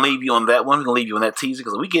 We're going to leave you on that one. We're going to leave you on that teaser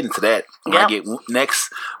because we get into that when I get next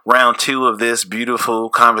round 2 of this beautiful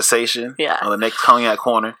conversation on the next Cognac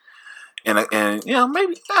Corner. And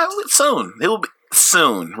maybe soon. It will be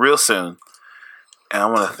soon, real soon. And I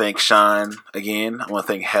want to thank Sean again. I want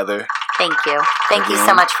to thank Heather. Thank you. Thank you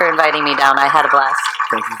so much for inviting me down. I had a blast.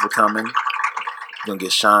 Thank you for coming. We're going to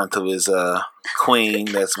get Sean to his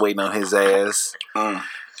queen that's waiting on his ass.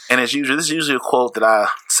 And as usual, this is usually a quote that I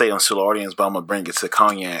say on Still Audience, but I'm going to bring it to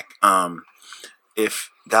Cognac. If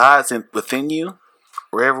God's within you,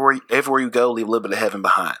 everywhere you go, leave a little bit of heaven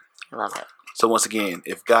behind. Love it. So once again,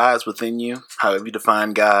 if God's within you, however you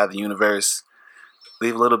define God, the universe,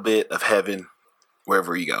 leave a little bit of heaven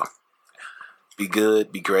wherever you go. Be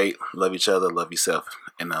good, be great, love each other, love yourself,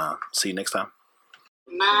 and see you next time.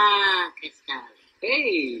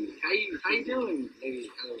 Hey, how you doing? Hey,